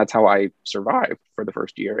 And that's how I survived for the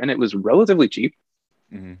first year. And it was relatively cheap.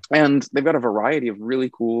 Mm-hmm. And they've got a variety of really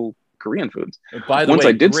cool Korean foods. By the way,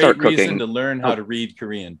 I did start cooking, reason to learn how to read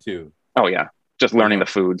Korean too. Oh yeah, just learning the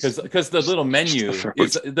foods. Because the little menu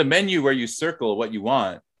is the menu where you circle what you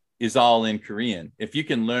want is all in Korean. If you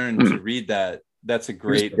can learn to read that, that's a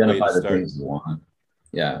great way to start.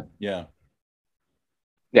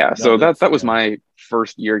 Yeah. So that was my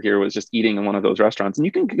first year here, was just eating in one of those restaurants, and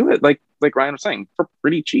you can do it like Ryan was saying, for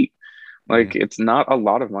pretty cheap. Like it's not a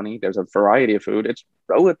lot of money. There's a variety of food. It's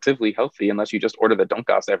relatively healthy unless you just order the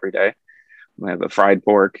donkas every day. The fried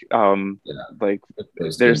pork. There's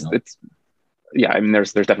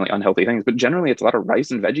definitely unhealthy things, but generally it's a lot of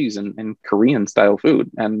rice and veggies and Korean style food.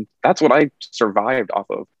 And that's what I survived off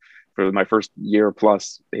of for my first year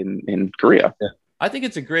plus in Korea. Yeah. I think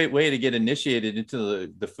it's a great way to get initiated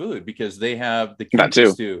into the food, because they have the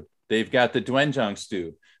kimchi stew. They've got the doenjang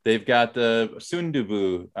stew. They've got the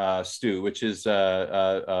sundubu stew, which is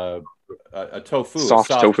a tofu, soft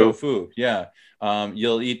tofu. Yeah.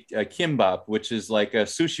 You'll eat kimbap, which is like a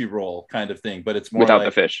sushi roll kind of thing, but it's more without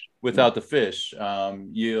the fish. Without the fish.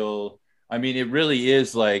 It really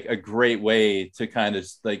is like a great way to kind of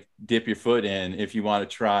like dip your foot in if you want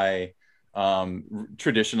to try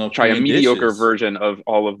traditional Korean a mediocre dishes. Version of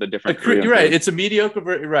all of the different right. It's a mediocre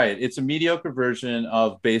it's a mediocre version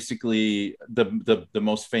of basically the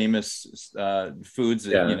most famous foods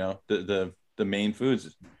that, the main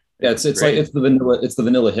foods. It's the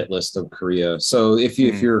vanilla hit list of Korea. So if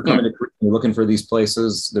you're coming to Korea, you're looking for these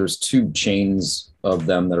places, there's two chains of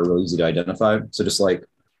them that are really easy to identify. So just like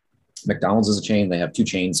McDonald's is a chain, they have two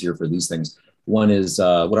chains here for these things. One is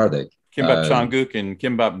what are they? Kimbap Changguk and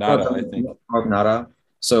Kimbap Nara, I think. Nara.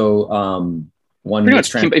 So one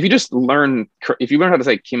if you learn how to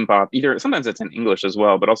say kimbap, either sometimes it's in English as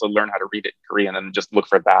well, but also learn how to read it in Korean and just look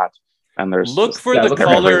for that. And there's look for the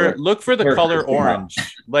color orange,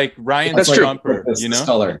 like Ryan's jumper,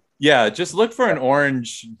 color. Yeah, just look for an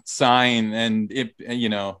orange sign and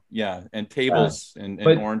and tables and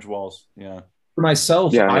orange walls. Yeah. For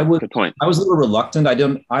myself, I was a little reluctant. I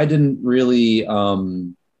didn't really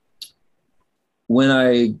when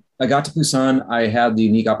I got to Busan, I had the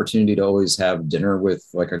unique opportunity to always have dinner with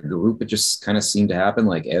like a group. It just kind of seemed to happen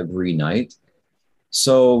like every night.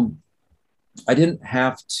 So I didn't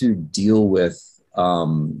have to deal with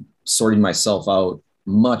sorting myself out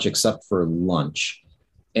much except for lunch.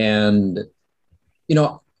 And,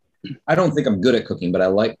 I don't think I'm good at cooking, but I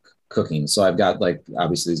like cooking. So I've got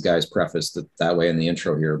obviously these guys prefaced it that way in the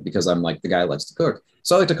intro here because I'm like the guy who likes to cook.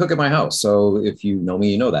 So I like to cook at my house. So if you know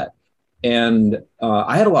me, you know that. And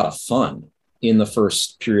I had a lot of fun in the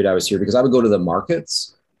first period I was here because I would go to the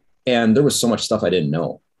markets and there was so much stuff I didn't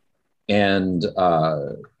know. And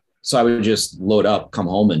so I would just load up, come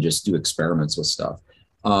home and just do experiments with stuff.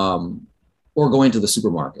 Or going to the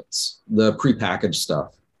supermarkets. The prepackaged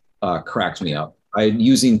stuff cracked me up.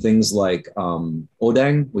 Using things like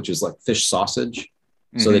odang, which is like fish sausage.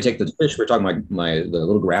 Mm-hmm. So they take the fish, we're talking about the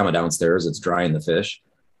little grandma downstairs, it's drying the fish.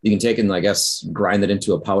 You can take and I guess grind it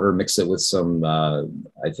into a powder, mix it with some, I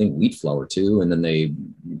think wheat flour too. And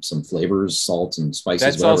then some flavors, salt and spices.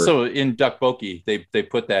 That's whatever. Also in tteokbokki. They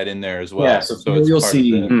put that in there as well. Yeah. So you'll see,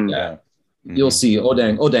 you'll see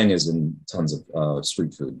odang. Odang is in tons of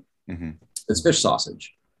street food. Mm-hmm. It's fish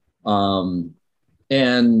sausage.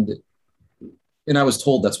 And I was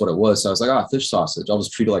told that's what it was. So I was like, fish sausage. I'll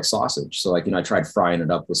just treat it like sausage. So I tried frying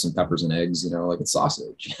it up with some peppers and eggs, like it's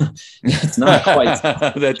sausage. It's not quite.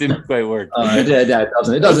 That didn't quite work. It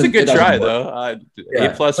doesn't. It was a good try though. A+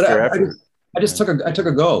 for effort. I took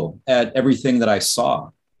a go at everything that I saw.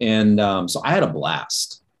 And so I had a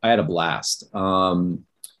blast.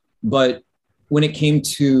 But when it came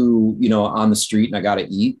to, on the street and I got to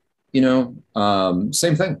eat,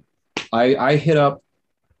 same thing. I hit up,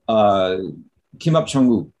 Kimbap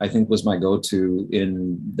Changguk, I think was my go-to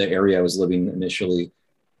in the area I was living initially.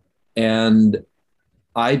 And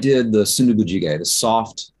I did the sundubu jjigae, the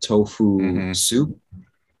soft tofu soup.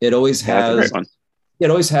 It always has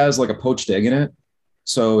like a poached egg in it.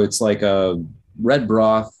 So it's like a red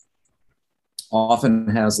broth, often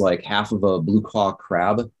has like half of a blue claw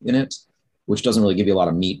crab in it, which doesn't really give you a lot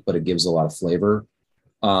of meat, but it gives a lot of flavor.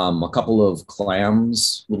 A couple of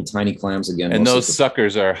clams, little tiny clams again. And those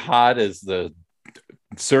suckers are hot as the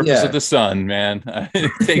surface of the sun, man.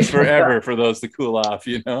 It takes forever for those to cool off,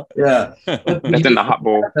 Yeah. That's in the hot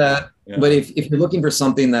bowl. But if you're looking for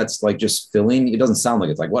something that's like just filling, it doesn't sound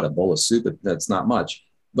like it's like, what, a bowl of soup? That's not much.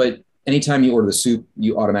 But anytime you order the soup,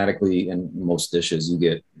 you automatically, in most dishes, you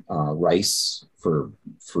get rice for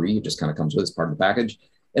free. It just kind of comes with it. It's part of the package.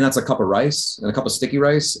 and that's a cup of rice and a cup of sticky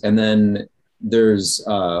rice. And then there's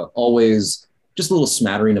always just a little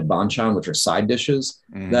smattering of banchan, which are side dishes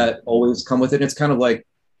that always come with it. It's kind of like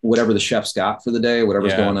whatever the chef's got for the day,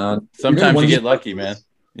 whatever's going on. Sometimes you get lucky, man.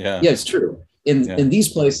 Yeah, it's true. In these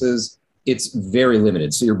places, it's very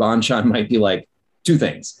limited. So your banchan might be like 2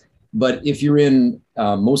 things. But if you're in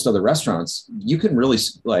most other restaurants, you can really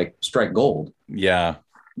like strike gold. Yeah.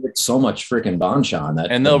 It's so much freaking banchan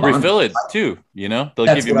and they'll refill it too. They'll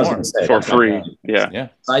give you more for free. Yeah.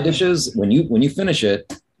 Side dishes, when you finish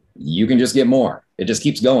it, you can just get more. It just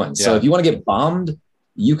keeps going. So if you want to get bombed,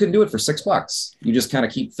 you can do it for $6. You just kind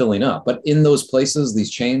of keep filling up. But in those places,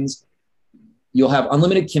 these chains, you'll have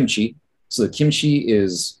unlimited kimchi. So the kimchi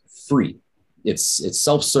is free. It's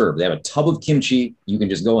self-serve. They have a tub of kimchi. You can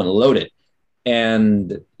just go and load it.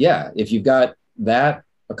 And if you've got that,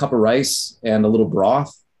 a cup of rice and a little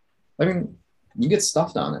broth, I mean, you get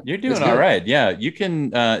stuffed on it. You're doing all right. Yeah. You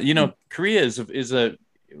can, Korea is a,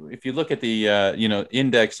 if you look at the,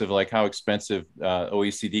 index of like how expensive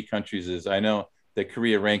OECD countries is, I know that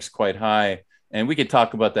Korea ranks quite high. And we could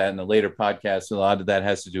talk about that in a later podcast. A lot of that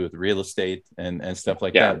has to do with real estate and stuff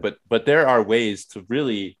like that. But there are ways to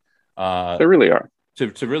really, there really are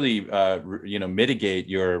to really mitigate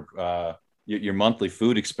your monthly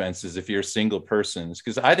food expenses if you're a single person,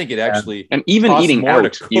 because I think it actually and even eating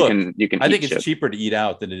out you can I think it's cheaper to eat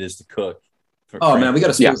out than it is to cook. Man, we got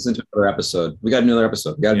to split this into another episode. We got another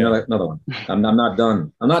episode. We got another one. I'm not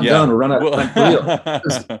done. I'm not done. We're running out of time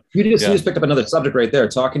for real. You just picked up another subject right there,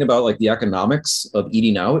 talking about like the economics of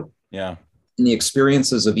eating out. Yeah. And the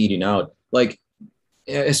experiences of eating out. Like,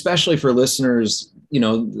 especially for listeners,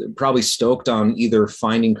 probably stoked on either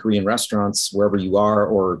finding Korean restaurants wherever you are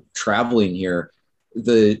or traveling here.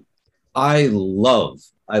 I love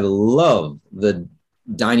the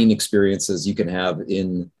dining experiences you can have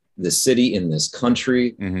in the city, in this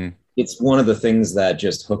country. Mm-hmm. It's one of the things that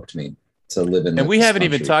just hooked me to live in. And we haven't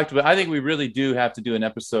even talked about, I think we really do have to do an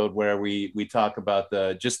episode where we talk about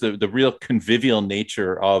the real convivial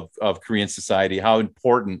nature of Korean society, how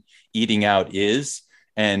important eating out is.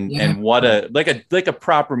 And what a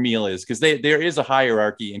proper meal is, because there is a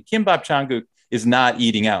hierarchy, and kimbap changguk is not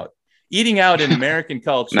eating out. Eating out in American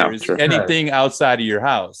culture is anything outside of your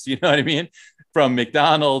house. You know what I mean? From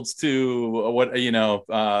McDonald's to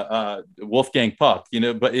Wolfgang Puck.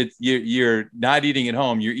 But you're not eating at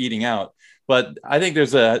home. You're eating out. But I think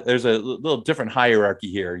there's a little different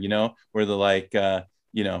hierarchy here. Where they're like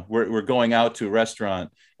we're going out to a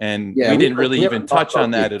restaurant. And we didn't really even touch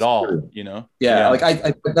on that at all,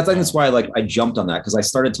 Like that's why I jumped on that, because I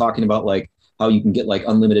started talking about like how you can get like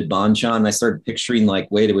unlimited banchan, and I started picturing like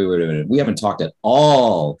wait a minute, we haven't talked at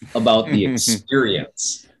all about the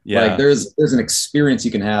experience. Like there's an experience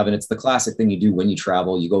you can have, and it's the classic thing you do when you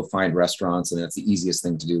travel. You go find restaurants, and that's the easiest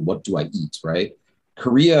thing to do. What do I eat, right?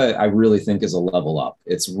 Korea, I really think, is a level up.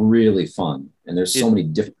 It's really fun, and there's so many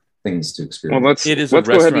different things to experience. Well, let's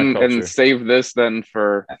go ahead and save this then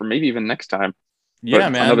for maybe even next time. Yeah,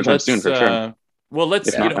 man. Another time soon for sure. Well,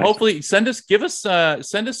 let's hopefully send us some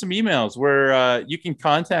emails where you can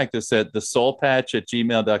contact us at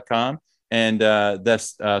thesoulpatch@gmail.com, and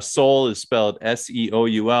that's soul is spelled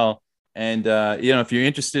SEOUL. And if you're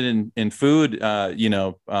interested in food,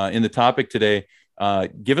 in the topic today,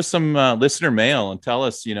 give us some listener mail and tell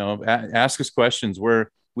us, ask us questions.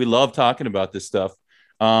 We love talking about this stuff.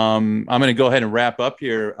 I'm going to go ahead and wrap up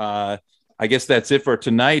here. I guess that's it for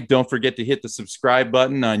tonight. Don't forget to hit the subscribe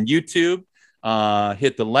button on YouTube.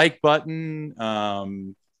 Hit the like button.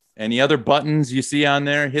 Any other buttons you see on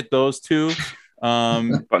there, hit those too.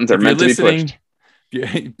 Buttons are meant to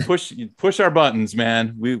be pushed. Push our buttons,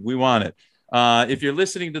 man. We want it. If you're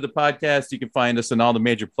listening to the podcast, you can find us on all the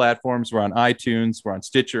major platforms. We're on iTunes, we're on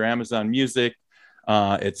Stitcher, Amazon Music,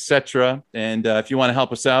 etc. And if you want to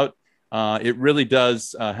help us out, it really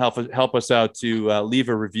does help us out to leave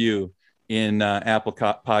a review in Apple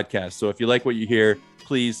Podcasts. So if you like what you hear,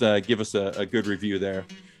 please give us a good review there.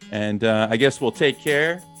 And I guess we'll take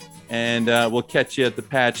care, and we'll catch you at the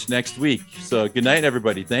patch next week. So good night,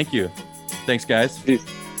 everybody. Thank you. Thanks, guys. Peace.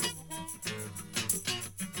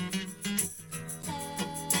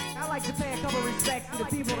 I'd like to pay a couple respects to the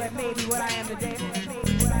people that made me what I am today.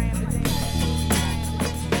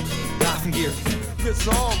 Talkin gear. It's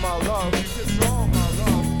all my love. It's all my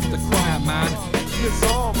love. The quiet man. It's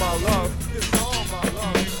all my love. It's all my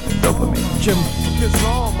love. Dopamine. Jim. It's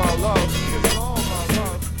all my love. It's all my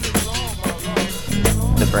love. It's all my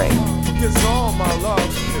love. The brain. It's all my love.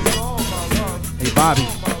 It's all my love. Hey, Bobby.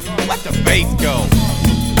 It's all my love. Let the bass go.